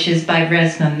group, which is by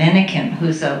Resma Menakem,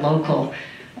 who's a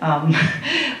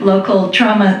local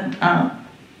trauma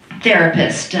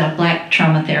therapist, black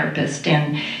trauma therapist,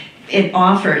 and it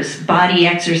offers body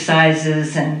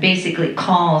exercises and basically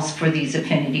calls for these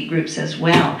affinity groups as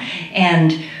well.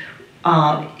 And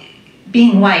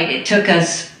being white, it took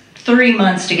us 3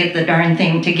 months to get the darn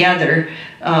thing together,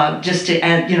 just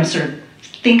to sort of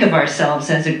think of ourselves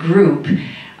as a group.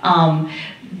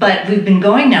 But we've been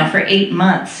going now for 8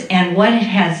 months, and what it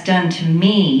has done to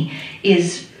me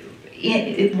is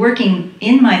working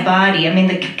in my body. I mean,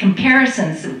 the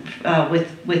comparisons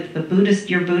with the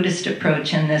your Buddhist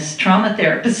approach and this trauma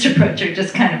therapist approach are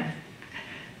just kind of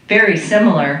very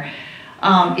similar.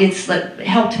 It's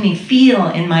helped me feel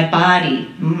in my body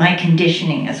my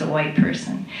conditioning as a white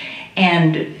person,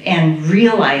 and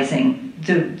realizing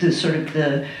the sort of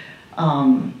the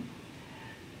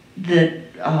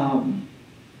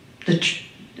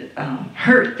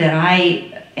hurt that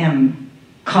I am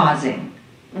causing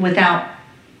without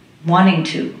wanting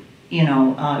to,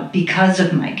 because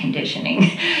of my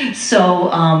conditioning. So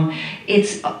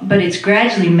it's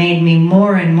gradually made me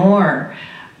more and more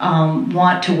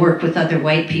want to work with other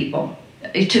white people,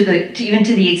 even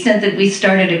to the extent that we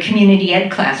started a community ed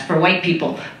class for white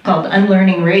people called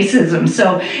Unlearning Racism.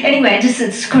 So anyway,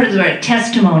 it's sort of a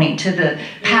testimony to the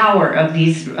power of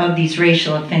these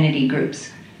racial affinity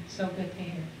groups. So good to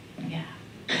hear. Yeah.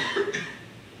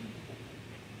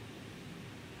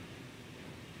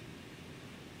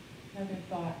 Other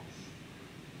thoughts?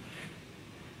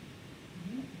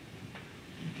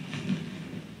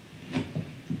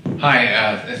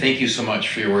 Hi, thank you so much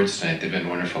for your words tonight. They've been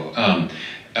wonderful.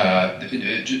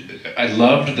 I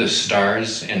loved the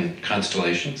stars and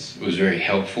constellations. It was very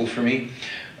helpful for me.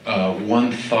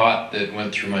 One thought that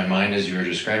went through my mind as you were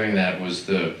describing that was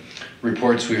the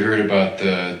reports we heard about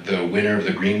the winner of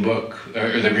the Green Book,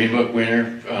 or the Green Book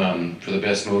winner for the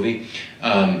best movie,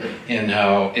 and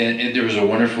how there was a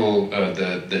wonderful,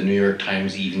 the New York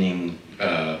Times evening,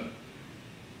 can't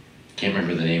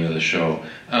remember the name of the show,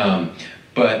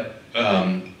 but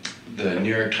the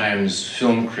New York Times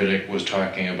film critic was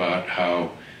talking about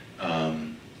how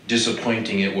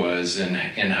disappointing it was, and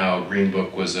how Green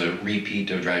Book was a repeat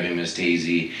of Driving Miss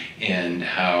Daisy, and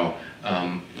how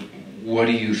what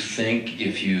do you think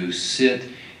if you sit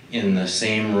in the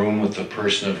same room with a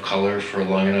person of color for a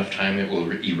long enough time, it will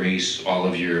erase all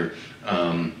of your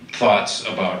thoughts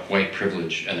about white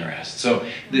privilege and the rest. So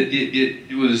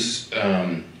it was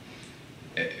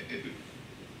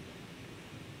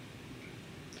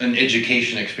an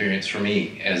education experience for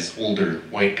me as older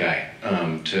white guy,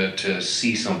 to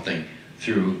see something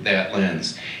through that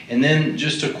lens. And then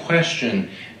just a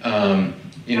question, I'm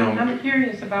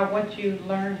curious about what you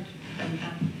learned from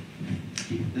that.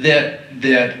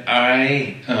 That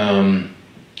I,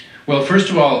 well, first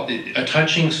of all, a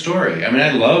touching story. I mean,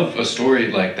 I love a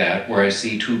story like that where I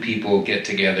see two people get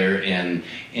together and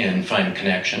find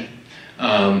connection.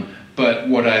 But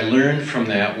what I learned from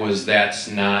that was that's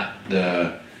not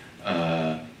the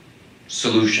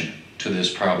solution to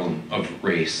this problem of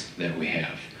race that we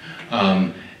have.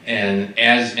 And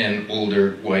as an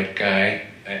older white guy,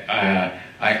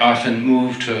 I often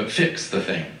move to fix the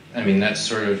thing. I mean, that's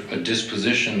sort of a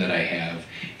disposition that I have.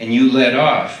 And you led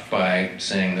off by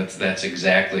saying that's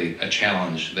exactly a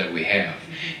challenge that we have.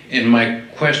 And my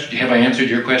question, have I answered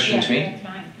your question to me? That's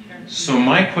fine. Sure. So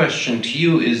my question to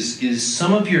you is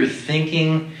some of your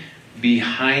thinking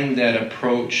behind that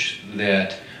approach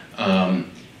that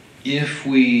if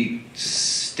we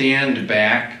stand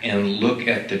back and look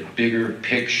at the bigger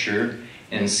picture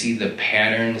and see the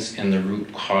patterns and the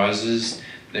root causes,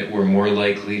 that we're more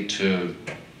likely to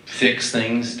fix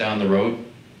things down the road?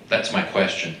 That's my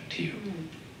question to you.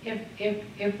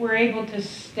 If we're able to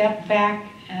step back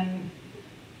and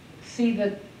see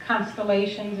the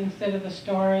constellations instead of the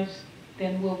stars,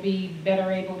 then we'll be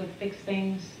better able to fix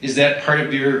things. Is that part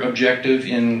of your objective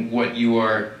in what you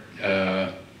are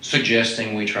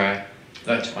suggesting we try?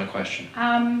 That's my question.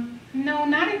 No,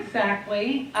 not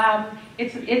exactly.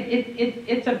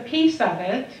 It's a piece of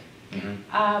it.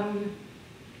 Mm-hmm.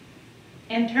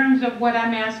 In terms of what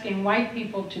I'm asking white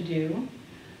people to do,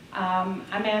 I'm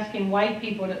asking white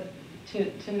people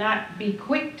to not be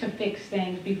quick to fix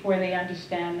things before they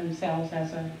understand themselves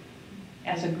as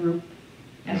a group,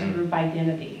 as a group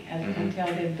identity, until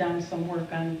they've done some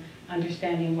work on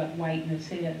understanding what whiteness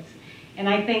is. And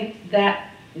I think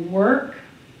that work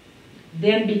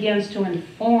then begins to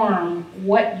inform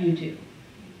what you do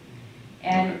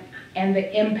and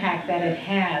the impact that it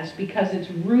has, because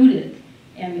it's rooted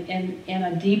in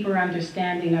a deeper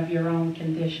understanding of your own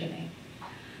conditioning.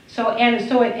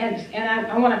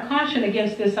 I want to caution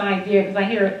against this idea, because I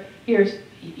hear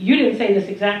you didn't say this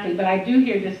exactly, but I do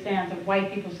hear this stance of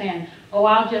white people saying, "Oh,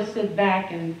 I'll just sit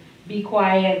back and be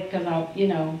quiet because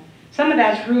Some of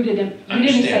that's rooted in, you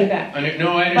didn't say that.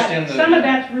 No, I understand but some of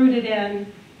that's rooted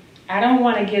in, I don't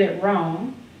want to get it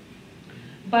wrong,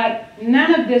 but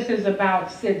none of this is about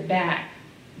sit back.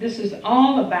 This is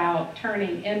all about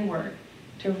turning inward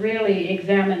to really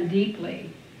examine deeply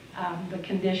the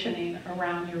conditioning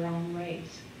around your own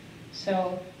race.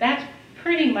 So that's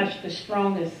pretty much the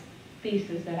strongest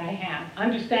thesis that I have.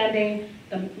 Understanding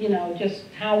the, just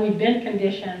how we've been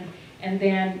conditioned, and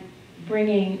then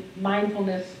bringing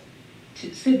mindfulness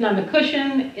to sitting on the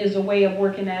cushion is a way of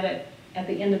working at it at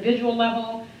the individual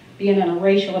level. Being in a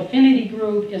racial affinity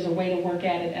group is a way to work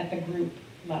at it at the group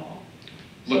level.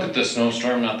 Look at the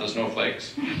snowstorm, not the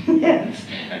snowflakes. Yes.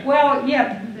 Well,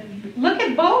 yeah, look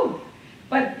at both,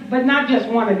 but not just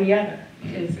one or the other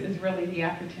is really the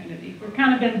opportunity. We're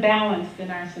kind of imbalanced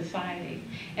in our society.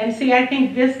 And see, I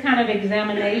think this kind of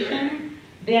examination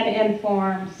then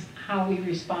informs how we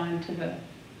respond to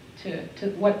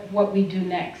what we do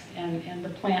next, and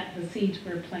the seeds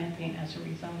we're planting as a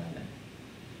result of it.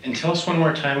 And tell us one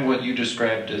more time what you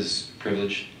described as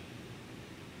privilege.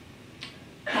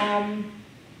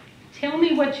 Tell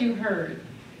me what you heard.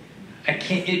 I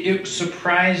can't. It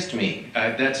surprised me.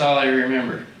 That's all I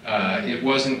remember. It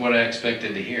wasn't what I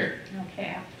expected to hear.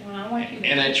 Okay. Well, I want you to.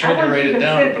 And I tried to write it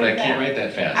down, but I can't write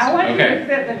that fast. I want you to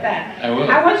sit with that. I will.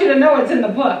 I want you to know it's in the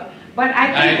book. But I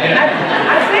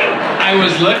think I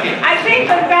was looking. I think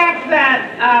the fact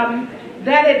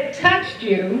that it touched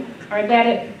you, or that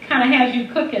it kind of has you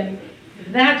cooking,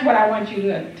 that's what I want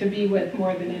you to be with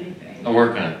more than anything. I'll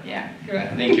work on it. Yeah,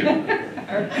 good. Thank you.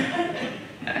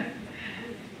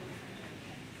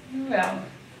 Who else?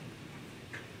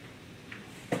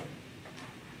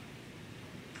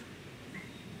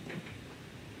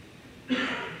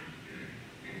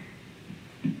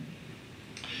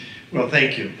 Well,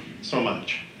 thank you so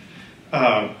much.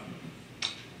 My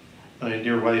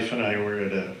dear wife and I were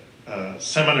at a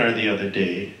seminar the other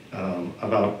day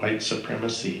about white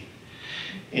supremacy,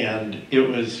 and it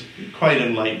was quite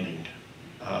enlightening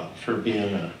for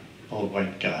being an old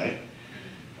white guy.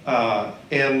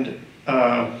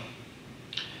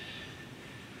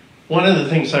 One of the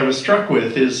things I was struck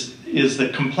with is the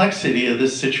complexity of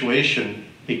this situation,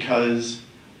 because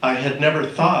I had never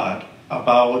thought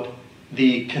about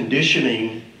the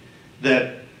conditioning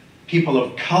that people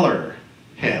of color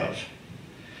have,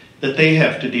 that they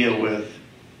have to deal with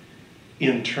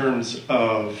in terms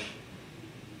of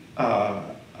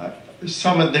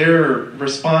some of their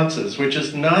responses, which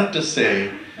is not to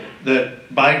say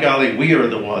that, by golly, we are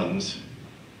the ones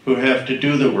who have to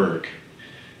do the work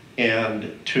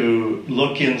and to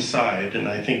look inside. And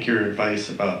I think your advice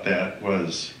about that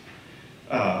was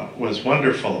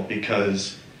wonderful,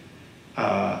 because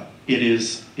it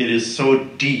is so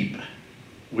deep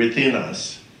within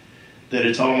us that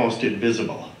it's almost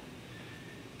invisible.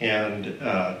 And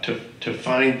to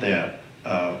find that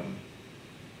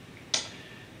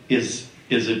is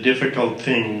a difficult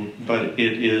thing, but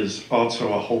it is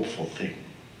also a hopeful thing.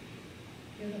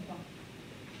 Beautiful.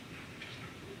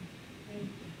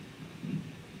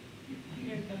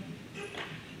 Here's the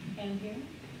hand here.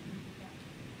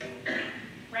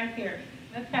 Right here.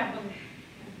 Let's have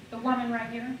the woman right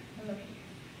here. Look.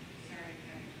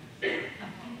 Sorry.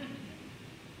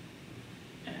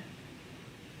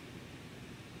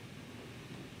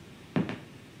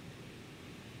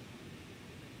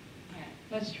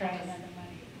 Let's try another one.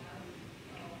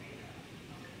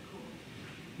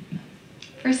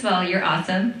 First of all, you're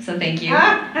awesome, so thank you.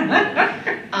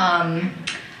 I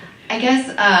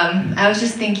guess I was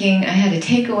just thinking I had a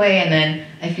takeaway, and then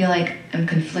I feel like I'm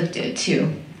conflicted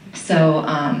too. So,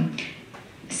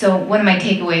 so one of my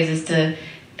takeaways is to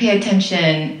pay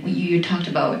attention. You talked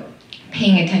about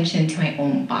paying attention to my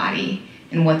own body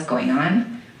and what's going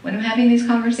on when I'm having these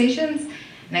conversations.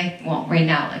 And well, right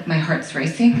now, like, my heart's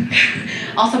racing.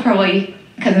 Also probably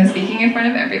because I'm speaking in front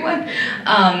of everyone.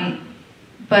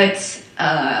 But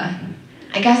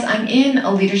I guess I'm in a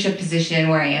leadership position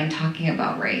where I am talking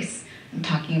about race. I'm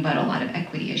talking about a lot of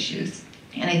equity issues.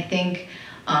 And I think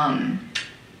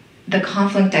the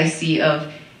conflict I see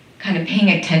of kind of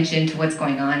paying attention to what's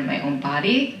going on in my own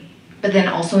body, but then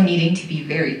also needing to be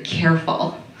very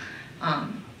careful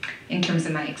in terms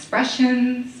of my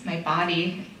expressions, my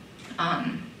body,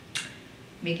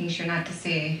 making sure not to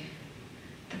say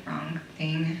the wrong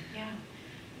thing. Yeah.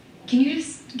 Can you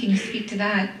speak to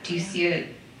that? Do you see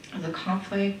it as a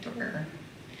conflict, or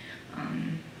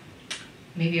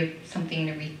maybe something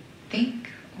to rethink,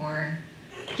 or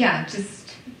yeah,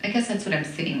 just I guess that's what I'm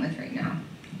sitting with right now.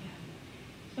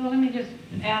 So let me just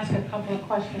ask a couple of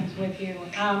questions with you,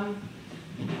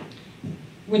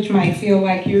 which might feel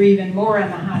like you're even more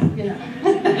in the hot,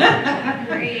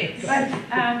 Great. But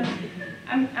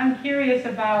I'm curious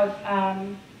about,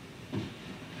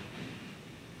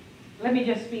 let me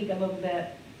just speak a little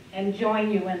bit and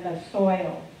join you in the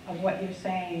soil of what you're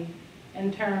saying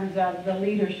in terms of the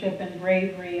leadership and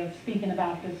bravery of speaking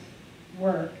about this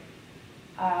work.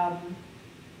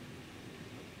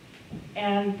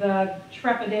 And the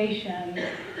trepidation,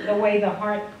 the way the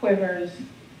heart quivers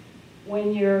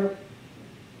when you're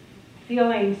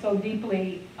feeling so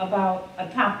deeply about a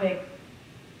topic,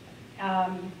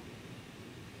 and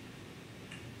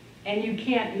you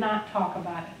can't not talk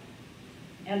about it,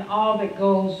 and all that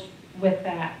goes with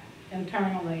that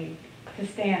internally to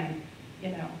stand,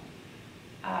 you know.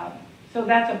 So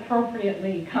that's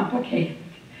appropriately complicated.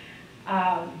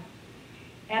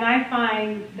 And I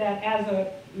find that as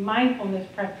a mindfulness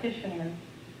practitioner,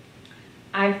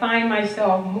 I find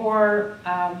myself more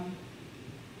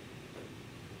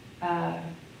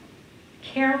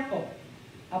careful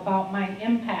about my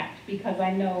impact because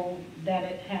I know that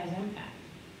it has impact.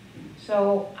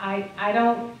 So I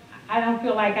don't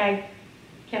feel like I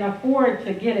can afford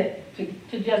to get it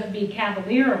to just be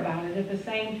cavalier about it. At the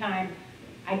same time,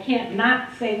 I can't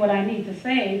not say what I need to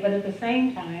say, but at the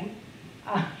same time,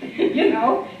 you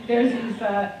know, there's these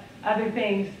other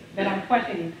things that I'm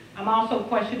questioning. I'm also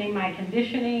questioning my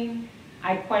conditioning.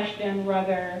 I question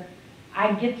whether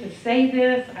I get to say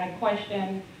this. I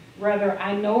question whether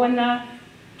I know enough.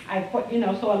 You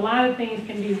know, so a lot of things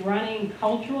can be running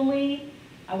culturally.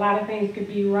 A lot of things could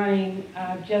be running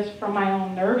just from my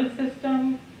own nervous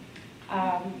system.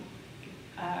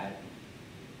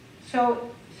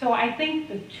 So I think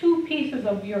the two pieces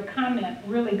of your comment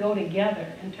really go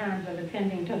together in terms of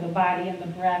attending to the body and the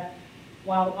breath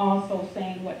while also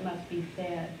saying what must be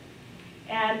said.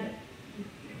 And,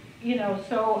 you know,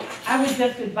 so I would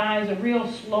just advise a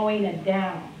real slowing it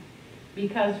down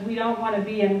because we don't want to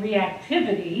be in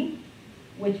reactivity,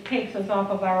 which takes us off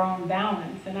of our own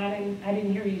balance. And I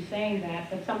didn't hear you saying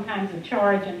that, but sometimes the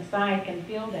charge inside can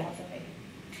feel that way.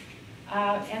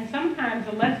 And sometimes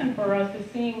the lesson for us is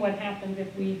seeing what happens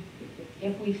if we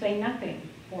say nothing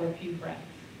for a few breaths,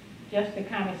 just to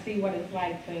kind of see what it's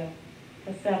like to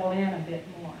settle in a bit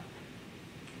more,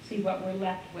 see what we're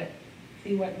left with,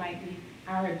 see what might need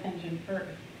our attention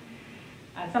first.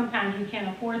 Sometimes we can't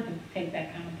afford to take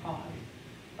that kind of pause,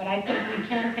 but I think we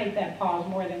can take that pause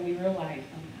more than we realize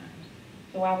sometimes.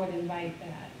 So I would invite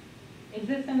that. Is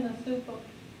this in the soup of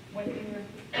what you were?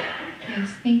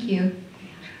 Yes, thank you.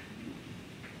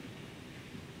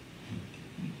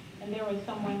 And there was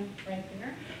someone right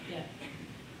there? Yes.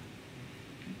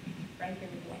 Right there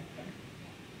with the white shirt.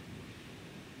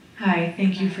 Hi,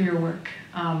 thank you for your work.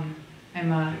 I'm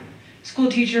a school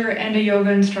teacher and a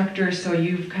yoga instructor, so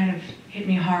you've kind of hit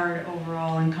me hard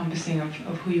overall, encompassing of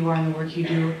who you are and the work you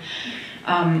do.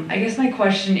 I guess my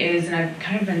question is, and I've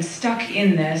kind of been stuck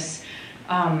in this,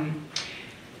 some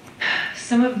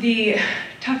of the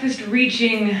toughest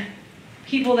reaching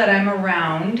people that I'm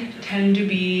around tend to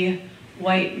be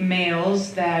white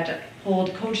males that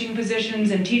hold coaching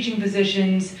positions and teaching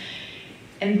positions,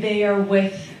 and they are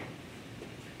with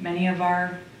many of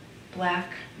our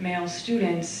black male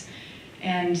students.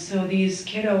 And so these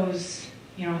kiddos,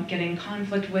 you know, get in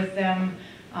conflict with them,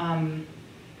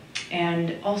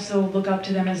 and also look up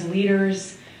to them as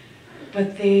leaders,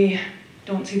 but they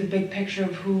don't see the big picture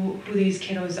of who these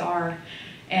kiddos are.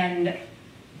 And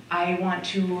I want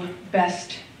to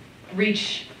best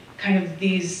reach kind of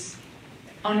these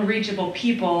unreachable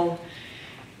people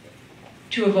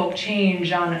to evoke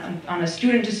change on a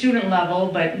student-to-student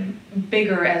level, but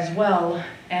bigger as well.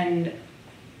 And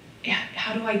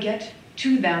how do I get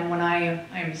to them when I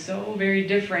am so very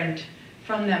different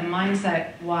from them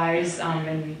mindset-wise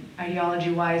and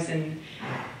ideology-wise,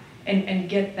 and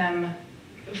get them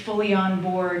fully on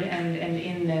board and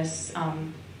in this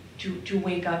to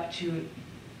wake up to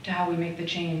how we make the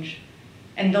change.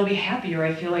 And they'll be happier,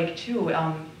 I feel like, too.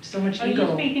 So much ego.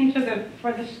 Are you speaking to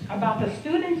about the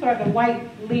students or the white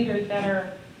leaders that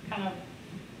are kind of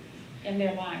in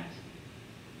their lives?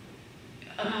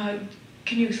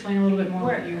 Can you explain a little bit more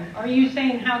what you... Are you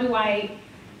saying how do I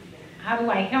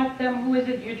help them? Who is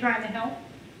it you're trying to help?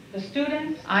 The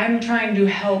students? I'm trying to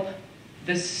help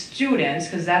the students,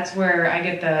 because that's where I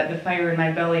get the fire in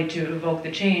my belly to evoke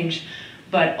the change.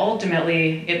 But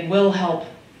ultimately, it will help,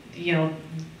 you know,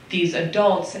 these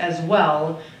adults as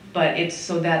well, but it's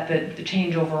so that the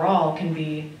change overall can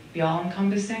be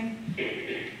all-encompassing.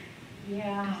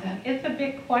 Yeah, it's a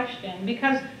big question,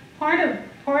 because part of,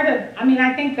 I mean,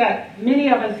 I think that many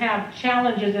of us have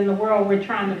challenges in the world we're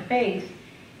trying to face,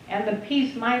 And the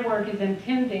piece my work is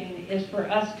intending is for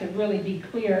us to really be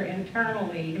clear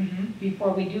internally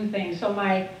before we do things. So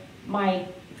my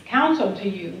counsel to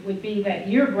you would be that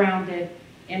you're grounded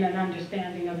in an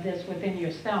understanding of this within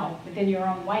yourself, within your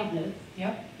own whiteness,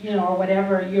 you know, or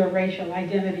whatever your racial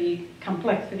identity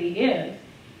complexity is.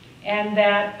 And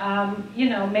that, you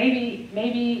know, maybe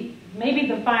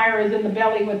the fire is in the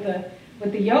belly with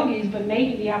the yogis, but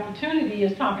maybe the opportunity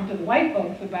is talking to the white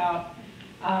folks about,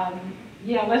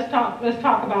 yeah, let's talk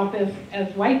about this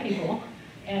as white people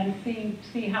and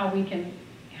see how we can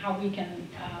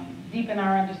deepen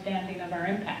our understanding of our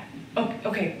impact.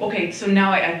 Okay. So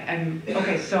now I'm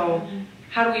okay. So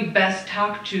how do we best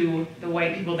talk to the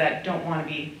white people that don't want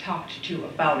to be talked to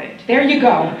about it? There you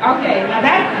go. Okay, now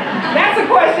that's a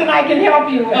question I can help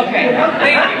you with. Okay,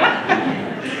 thank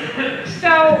you.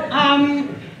 So,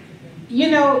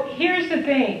 you know, here's the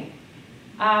thing.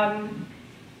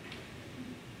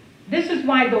 This is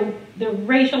why the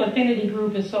racial affinity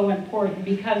group is so important,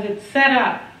 because it's set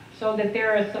up so that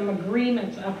there are some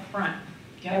agreements up front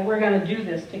that we're going to do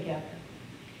this together.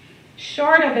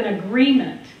 Short of an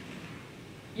agreement,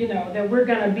 you know, that we're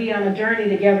going to be on a journey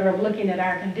together of looking at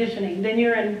our conditioning, then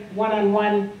you're in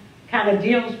one-on-one kind of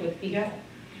deals with people.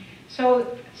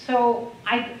 So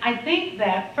I think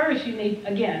that first you need,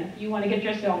 again, you want to get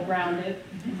yourself grounded,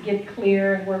 get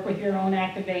clear, and work with your own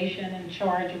activation and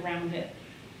charge around it.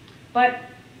 But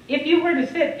if you were to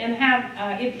sit and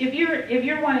have, if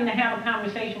you're wanting to have a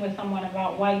conversation with someone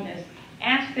about whiteness,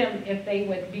 ask them if they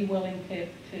would be willing to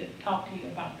talk to you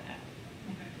about that.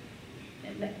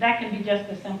 Okay. That can be just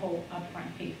a simple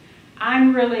upfront piece.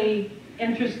 I'm really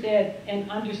interested in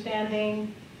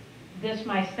understanding this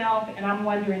myself, and I'm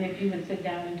wondering if you would sit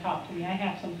down and talk to me. I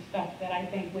have some stuff that I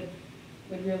think would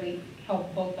really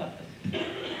help both of us.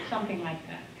 Something like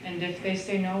that. And if they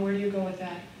say no, where do you go with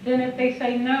that? Then if they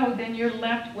say no, then you're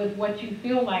left with what you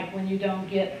feel like when you don't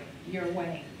get your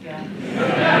way. Yeah.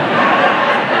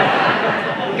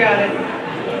 Got it.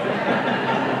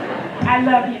 I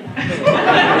love you.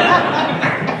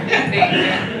 Thank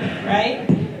you. Right?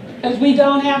 Because we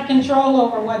don't have control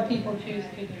over what people choose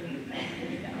to do.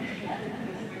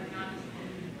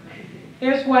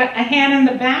 There's what? A hand in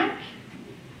the back?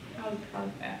 How's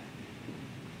that?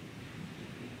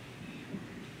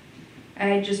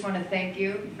 I just want to thank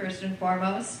you, first and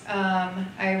foremost.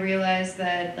 I realized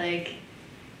that, like,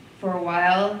 for a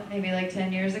while, maybe like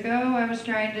 10 years ago, I was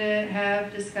trying to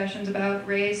have discussions about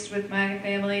race with my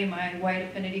family, my white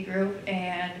affinity group,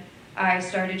 and I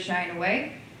started shying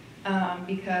away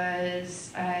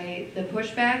because the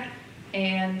pushback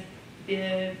and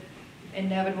the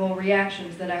inevitable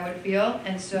reactions that I would feel.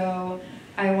 And so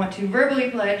I want to verbally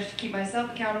pledge to keep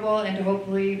myself accountable and to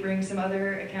hopefully bring some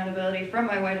other accountability from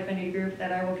my white affinity group,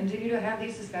 that I will continue to have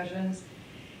these discussions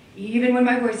even when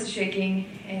my voice is shaking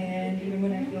and even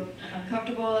when I feel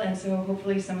uncomfortable. And so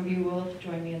hopefully some of you will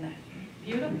join me in that.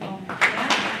 Beautiful.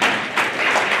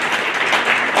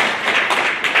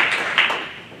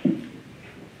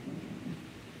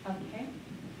 Okay.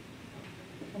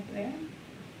 Over there.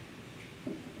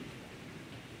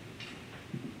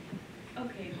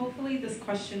 Okay, hopefully this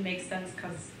question makes sense,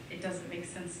 because it doesn't make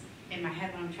sense in my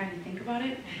head when I'm trying to think about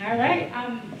it. All right.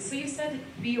 So you said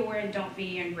be aware and don't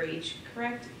be enraged,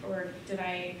 correct? Or did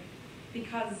I?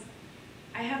 Because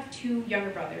I have two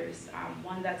younger brothers,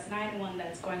 one that's 9 and one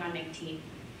that's going on 19.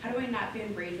 How do I not be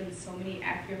enraged when so many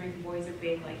African-American boys are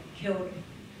being killed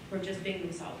for just being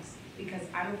themselves? Because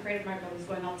I'm afraid of my brothers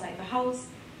going outside the house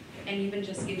and even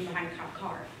just getting behind a cop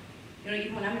car. You know,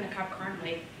 even when I'm in a cop car, I'm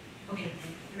like, okay,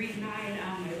 3-9,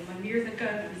 my mirrors are good,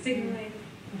 I'm signaling.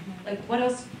 Like, what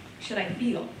else should I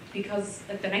feel? Because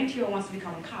the 19-year-old wants to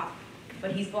become a cop,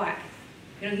 but he's black.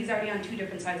 You know, he's already on two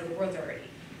different sides of the world already.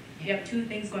 You have two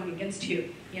things going against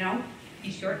you, you know?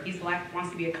 He's short, he's black,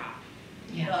 wants to be a cop.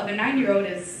 Yeah. The other 9-year-old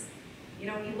is, you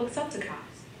know, he looks up to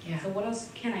cops. Yeah. So what else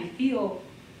can I feel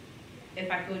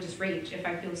if I feel just rage, if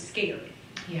I feel scared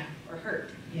Yeah. or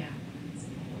hurt? Yeah.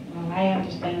 Well, I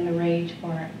understand the rage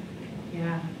part.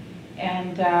 Yeah.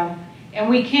 And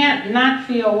we can't not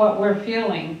feel what we're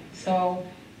feeling. So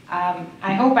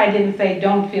I hope I didn't say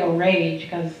don't feel rage,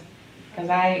 because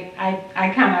I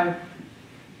kind of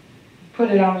put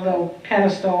it on a little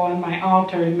pedestal on my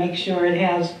altar to make sure it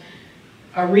has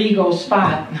a regal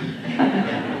spot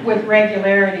with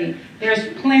regularity.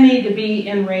 There's plenty to be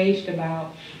enraged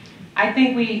about. I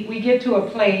think we get to a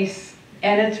place,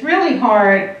 and it's really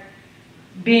hard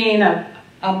being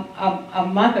a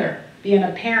mother, being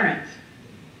a parent,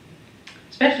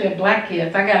 especially of black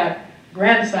kids. I got a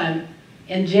grandson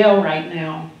in jail right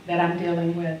now that I'm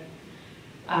dealing with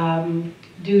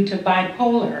due to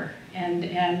bipolar.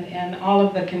 and all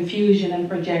of the confusion and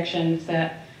projections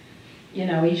that, you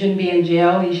know, he shouldn't be in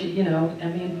jail, he should, you know, I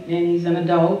mean, and he's an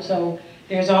adult, so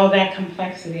there's all that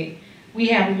complexity. We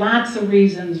have lots of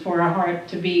reasons for our heart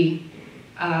to be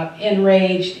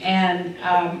enraged, and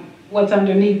what's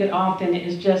underneath it often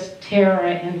is just terror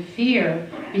and fear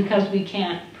because we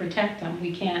can't protect them,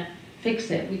 we can't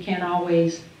fix it, we can't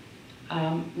always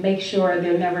make sure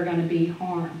they're never going to be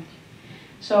harmed.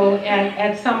 So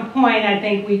at some point, I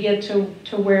think we get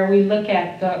to where we look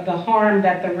at the harm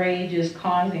that the rage is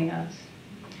causing us.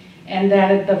 And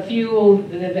that the fuel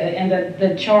and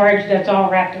the charge that's all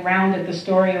wrapped around it, the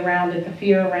story around it, the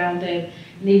fear around it,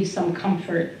 needs some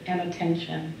comfort and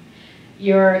attention.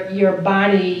 Your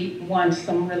body wants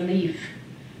some relief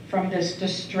from this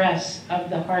distress of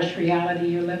the harsh reality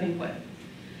you're living with.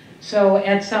 So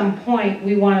at some point,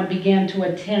 we want to begin to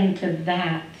attend to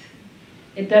that.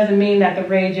 It doesn't mean that the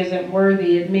rage isn't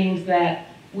worthy. It means that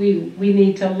we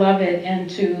need to love it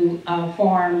into a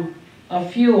form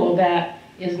of fuel that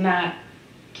is not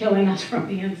killing us from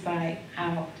the inside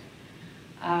out.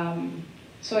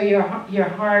 So your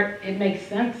heart, it makes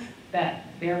sense that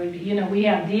there would be, you know, we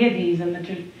have deities in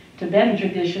the Tibetan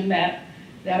tradition that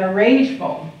are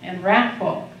rageful and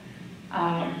wrathful.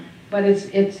 But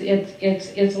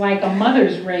it's like a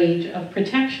mother's rage of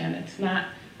protection. It's not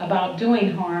about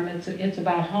doing harm, it's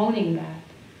about honing that.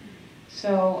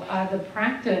 So the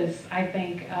practice, I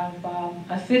think, of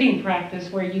a sitting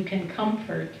practice where you can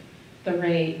comfort the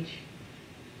rage,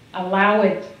 allow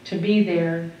it to be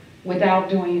there without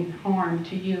doing harm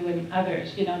to you and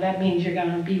others. You know, that means you're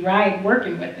going to be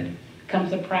working with it. It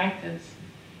becomes a practice.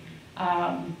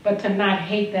 But to not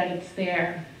hate that it's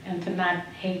there and to not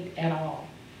hate at all.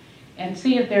 And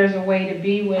see if there's a way to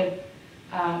be with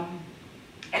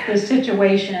the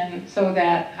situation so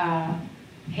that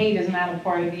hate is not a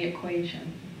part of the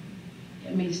equation.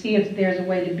 I mean, see if there's a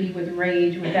way to be with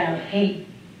rage without hate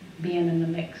being in the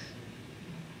mix.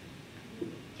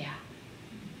 Yeah.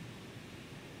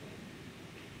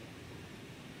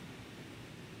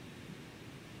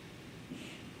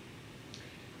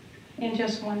 And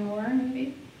just one more,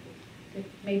 maybe?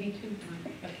 Maybe two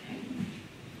more. Okay.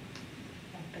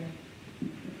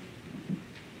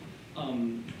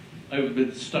 I've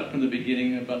been stuck from the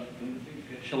beginning about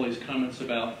Shelley's comments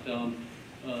about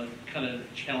kind of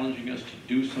challenging us to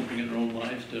do something in our own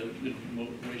lives to promote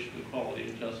racial equality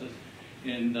and justice.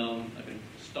 And I've been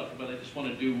stuck, but I just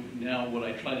want to do now what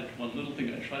I try to, one little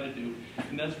thing I try to do,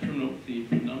 and that's promote the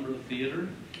Number Theater.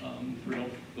 For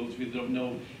those of you that don't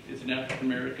know, it's an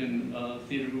African-American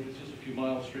theater group. It's just a few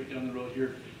miles straight down the road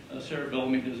here. Sarah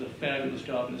Bellamy does a fabulous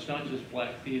job, and it's not just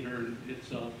black theater. It's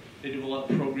they do a lot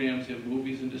of programs, they have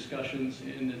movies and discussions,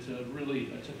 and it's a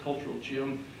cultural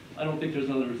gym. I don't think there's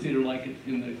another theater like it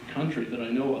in the country that I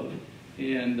know of,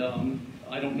 and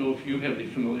I don't know if you have any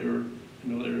familiar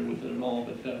with it at all,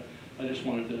 but I just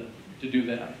wanted to do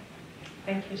that.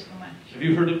 Thank you so much. Have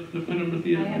you heard of the Number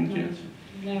Theater? I have not.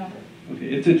 No. Okay,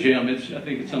 it's a gem. I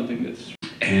think it's something that's.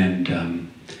 And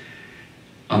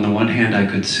on the one hand, I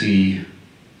could see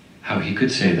how he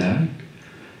could say that.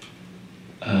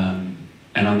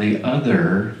 And on the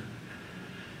other,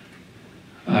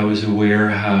 I was aware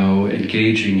how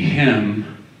engaging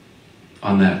him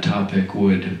on that topic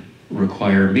would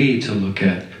require me to look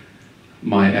at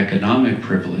my economic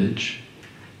privilege.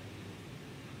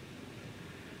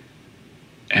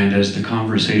 And as the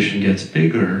conversation gets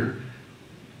bigger,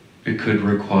 it could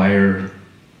require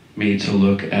me to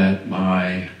look at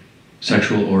my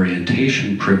sexual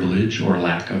orientation privilege or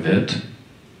lack of it.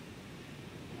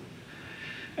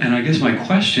 And I guess my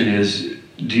question is,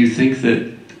 do you think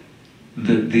that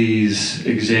these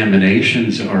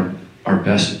examinations are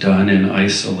best done in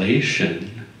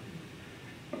isolation?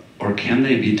 Or can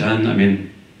they be done, I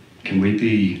mean, can we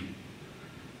be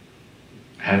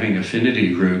having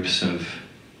affinity groups of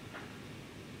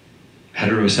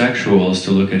heterosexuals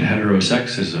to look at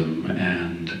heterosexism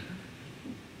and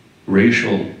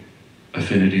racial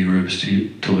affinity groups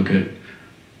to look at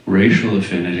racial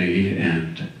affinity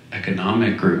and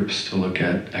economic groups to look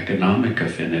at economic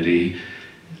affinity?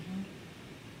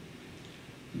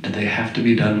 Do they have to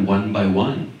be done one by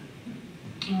one?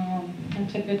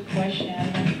 That's a good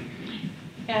question.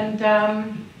 And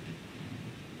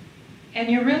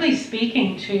you're really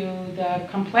speaking to the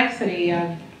complexity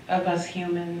of us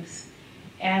humans,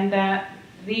 and that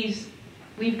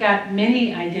we've got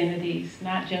many identities,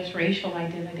 not just racial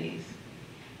identities.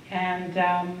 And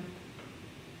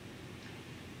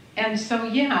so,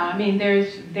 yeah, I mean,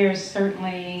 there's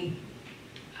certainly,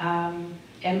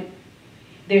 and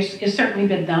it's certainly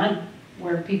been done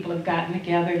where people have gotten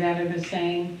together that are the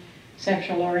same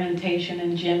sexual orientation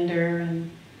and gender,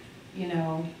 and you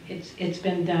know, it's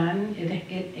been done.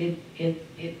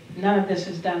 None of this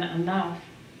is done enough.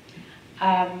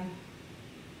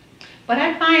 But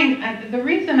I find the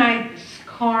reason I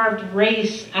carved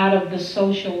race out of the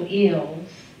social ills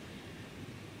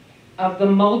of the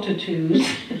multitudes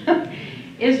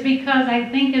is because I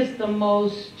think it's the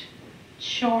most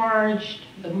charged,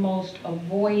 the most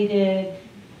avoided,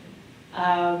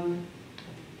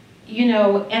 you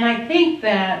know, and I think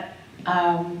that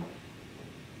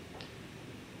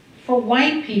for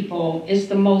white people it's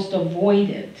the most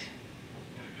avoided.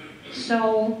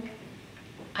 So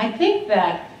I think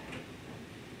that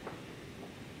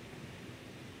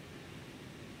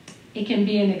it can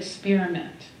be an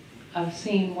experiment of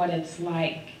seeing what it's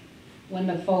like when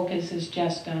the focus is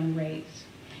just on race.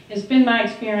 It's been my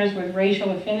experience with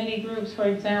racial affinity groups, for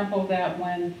example, that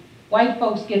when white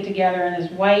folks get together and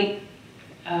it's white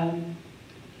and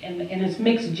it's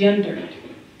mixed gendered,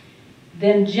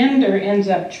 then gender ends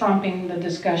up trumping the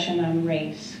discussion on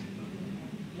race.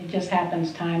 It just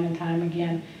happens time and time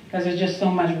again because there's just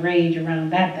so much rage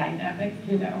around that dynamic,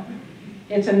 you know.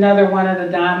 It's another one of the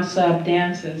dom-sub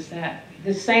dances that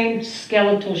the same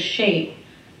skeletal shape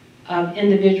of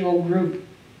individual, group,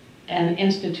 and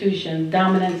institution,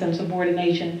 dominance and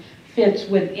subordination, fits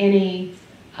with any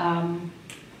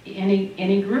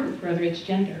group, whether it's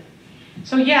gender.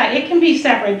 So yeah, it can be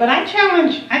separate, but I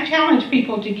challenge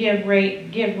people to give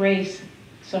race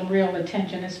some real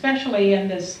attention, especially in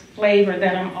this flavor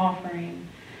that I'm offering.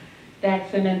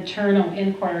 That's an internal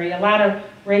inquiry. A lot of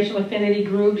racial affinity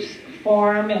groups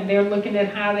form, and they're looking at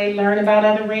how they learn about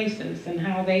other races and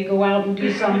how they go out and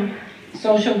do some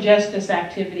social justice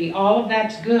activity. All of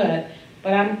that's good,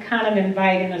 but I'm kind of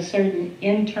inviting a certain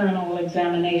internal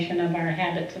examination of our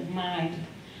habits of mind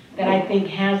that I think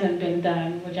hasn't been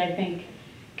done, which I think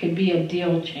could be a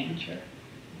deal changer,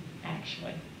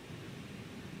 actually.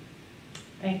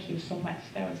 Thank you so much.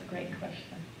 That was a great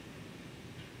question.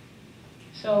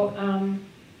 So, let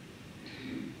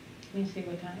me see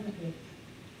what time it is.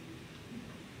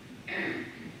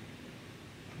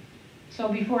 So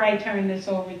before I turn this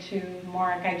over to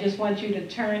Mark, I just want you to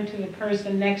turn to the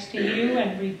person next to you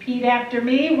and repeat after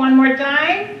me one more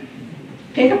time.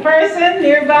 Pick a person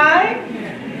nearby.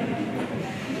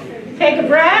 Take a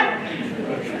breath.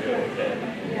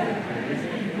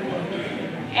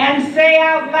 And say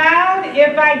out loud,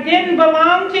 if I didn't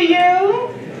belong to you,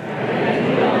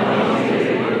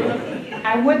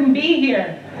 I wouldn't be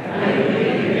here.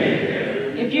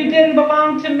 If you didn't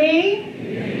belong to me,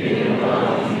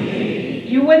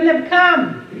 you wouldn't have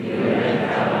come.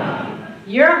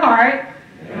 Your heart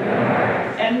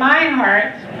and my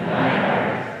heart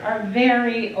are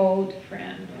very old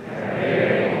friends.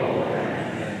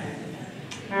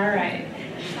 All right.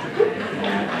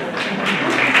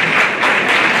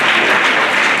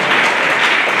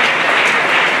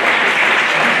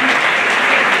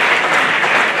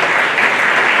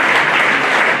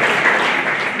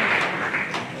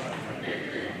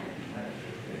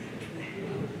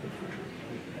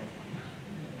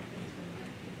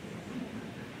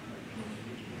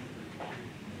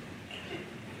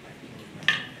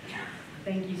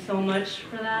 Thank you so much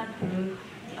for that, Ruth.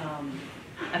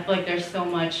 I feel like there's so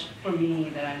much for me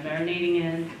that I'm marinating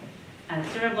in, and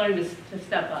sort of learning to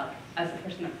step up as a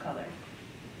person of color.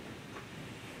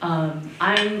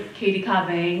 I'm Katie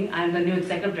Cavang. I'm the new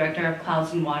executive director of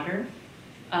Clouds and Water.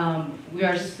 We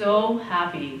are so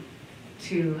happy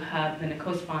to have been a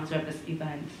co-sponsor of this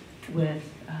event with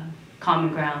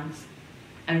Common Grounds,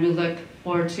 and we look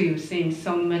forward to seeing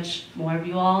so much more of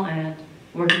you all and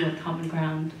working with Common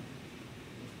Ground.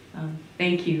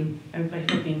 Thank you, everybody,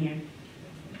 for being here.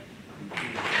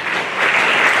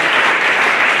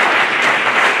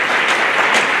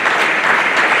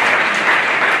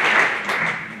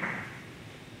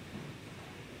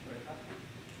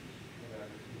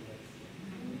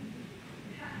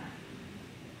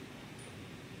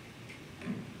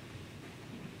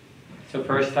 So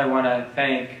first I want to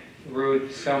thank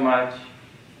Ruth so much.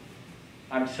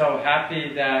 I'm so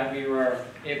happy that we were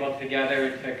able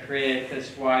together to create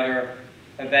this wider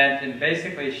event and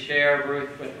basically share Ruth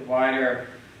with the wider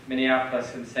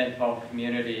Minneapolis and St. Paul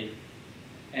community.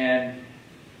 And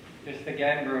just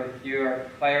again, Ruth, your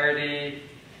clarity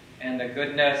and the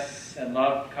goodness and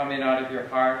love coming out of your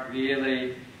heart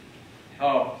really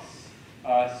helps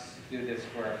us do this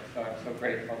work. So I'm so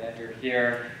grateful that you're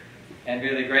here, and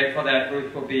really grateful that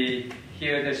Ruth will be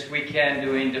here this weekend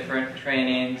doing different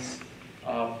trainings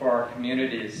for our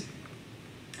communities.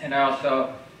 And I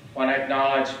also want to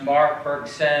acknowledge Mark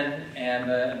Bergson and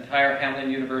the entire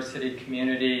Hamline University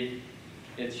community.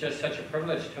 it's just such a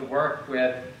privilege to work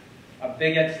with a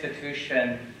big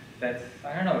institution that's,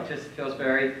 I don't know, it just feels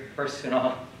very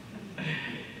personal.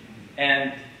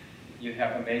 And you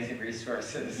have amazing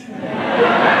resources. So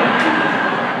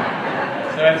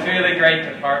it's really great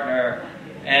to partner.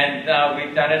 And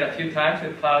we've done it a few times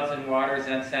with Clouds and Water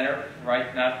Zen Center,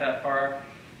 right not that far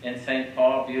in St.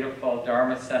 Paul, beautiful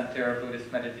Dharma Center,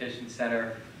 Buddhist Meditation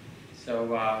Center.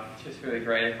 So it's just really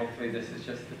great. Hopefully this is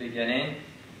just the beginning.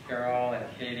 Carol and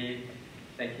Katie,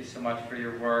 thank you so much for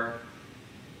your work.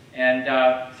 And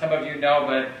some of you know,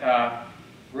 but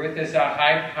Ruth is a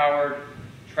high-powered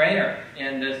trainer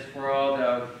in this world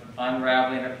of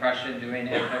unraveling oppression, doing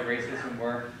anti-racism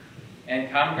work. And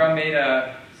Kamgra made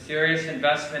a serious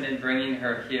investment in bringing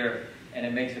her here, and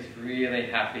it makes us really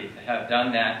happy to have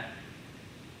done that.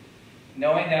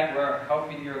 Knowing that we're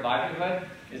helping your livelihood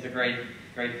is a great,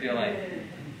 great feeling.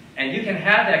 And you can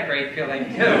have that great feeling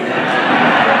too.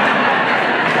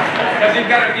 Because you've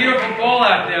got a beautiful bowl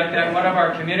out there that one of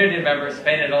our community members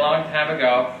painted a long time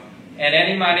ago. And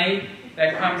any money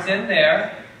that comes in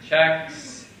there,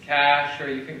 checks, cash, or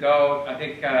you can go, I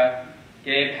think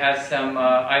Gabe has some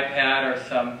iPad or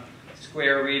some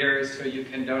Square readers, so you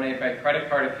can donate by credit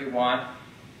card if you want.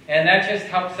 And that just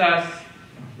helps us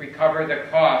recover the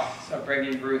costs of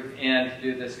bringing Ruth in to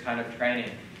do this kind of training.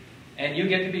 And you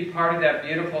get to be part of that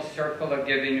beautiful circle of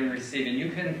giving and receiving. You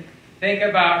can think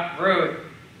about Ruth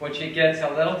when she gets a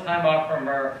little time off from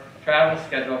her travel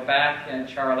schedule back in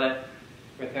Charlotte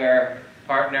with her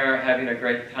partner, having a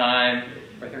great time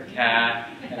with her cat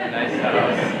and a nice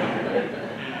house.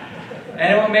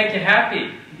 And it will make you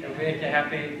happy. It will make you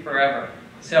happy forever.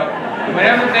 So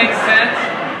whatever makes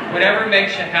sense, whatever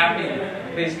makes you happy,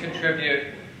 please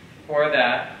contribute for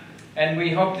that. And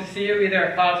we hope to see you either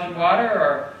at Clouds and Water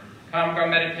or Kamgra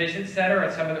Meditation Center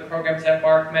or some of the programs that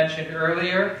Mark mentioned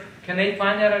earlier. Can they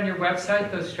find that on your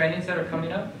website, those trainings that are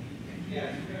coming up?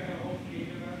 Yes, we're going to hold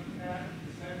meetings at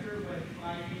the center, but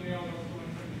my email also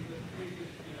in terms of the previous,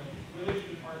 village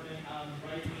department,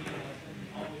 write me and I'll send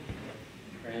all the details.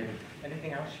 Great.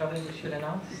 Anything else, Shelley, we should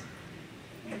announce?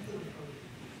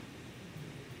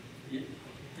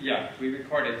 Yeah, we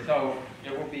recorded. So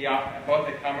it will be up both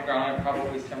at Kamgra and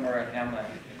probably somewhere at Hamline.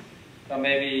 So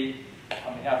maybe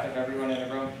on behalf of everyone in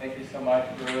the room, thank you so much,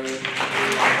 Ruth.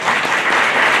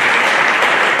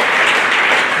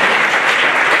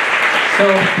 So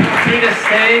feel free to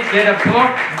stay, get a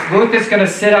book. Ruth is going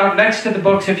to sit out next to the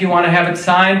books if you want to have it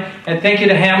signed. And thank you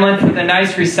to Hamline for the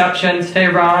nice reception. Stay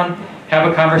around,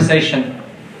 have a conversation.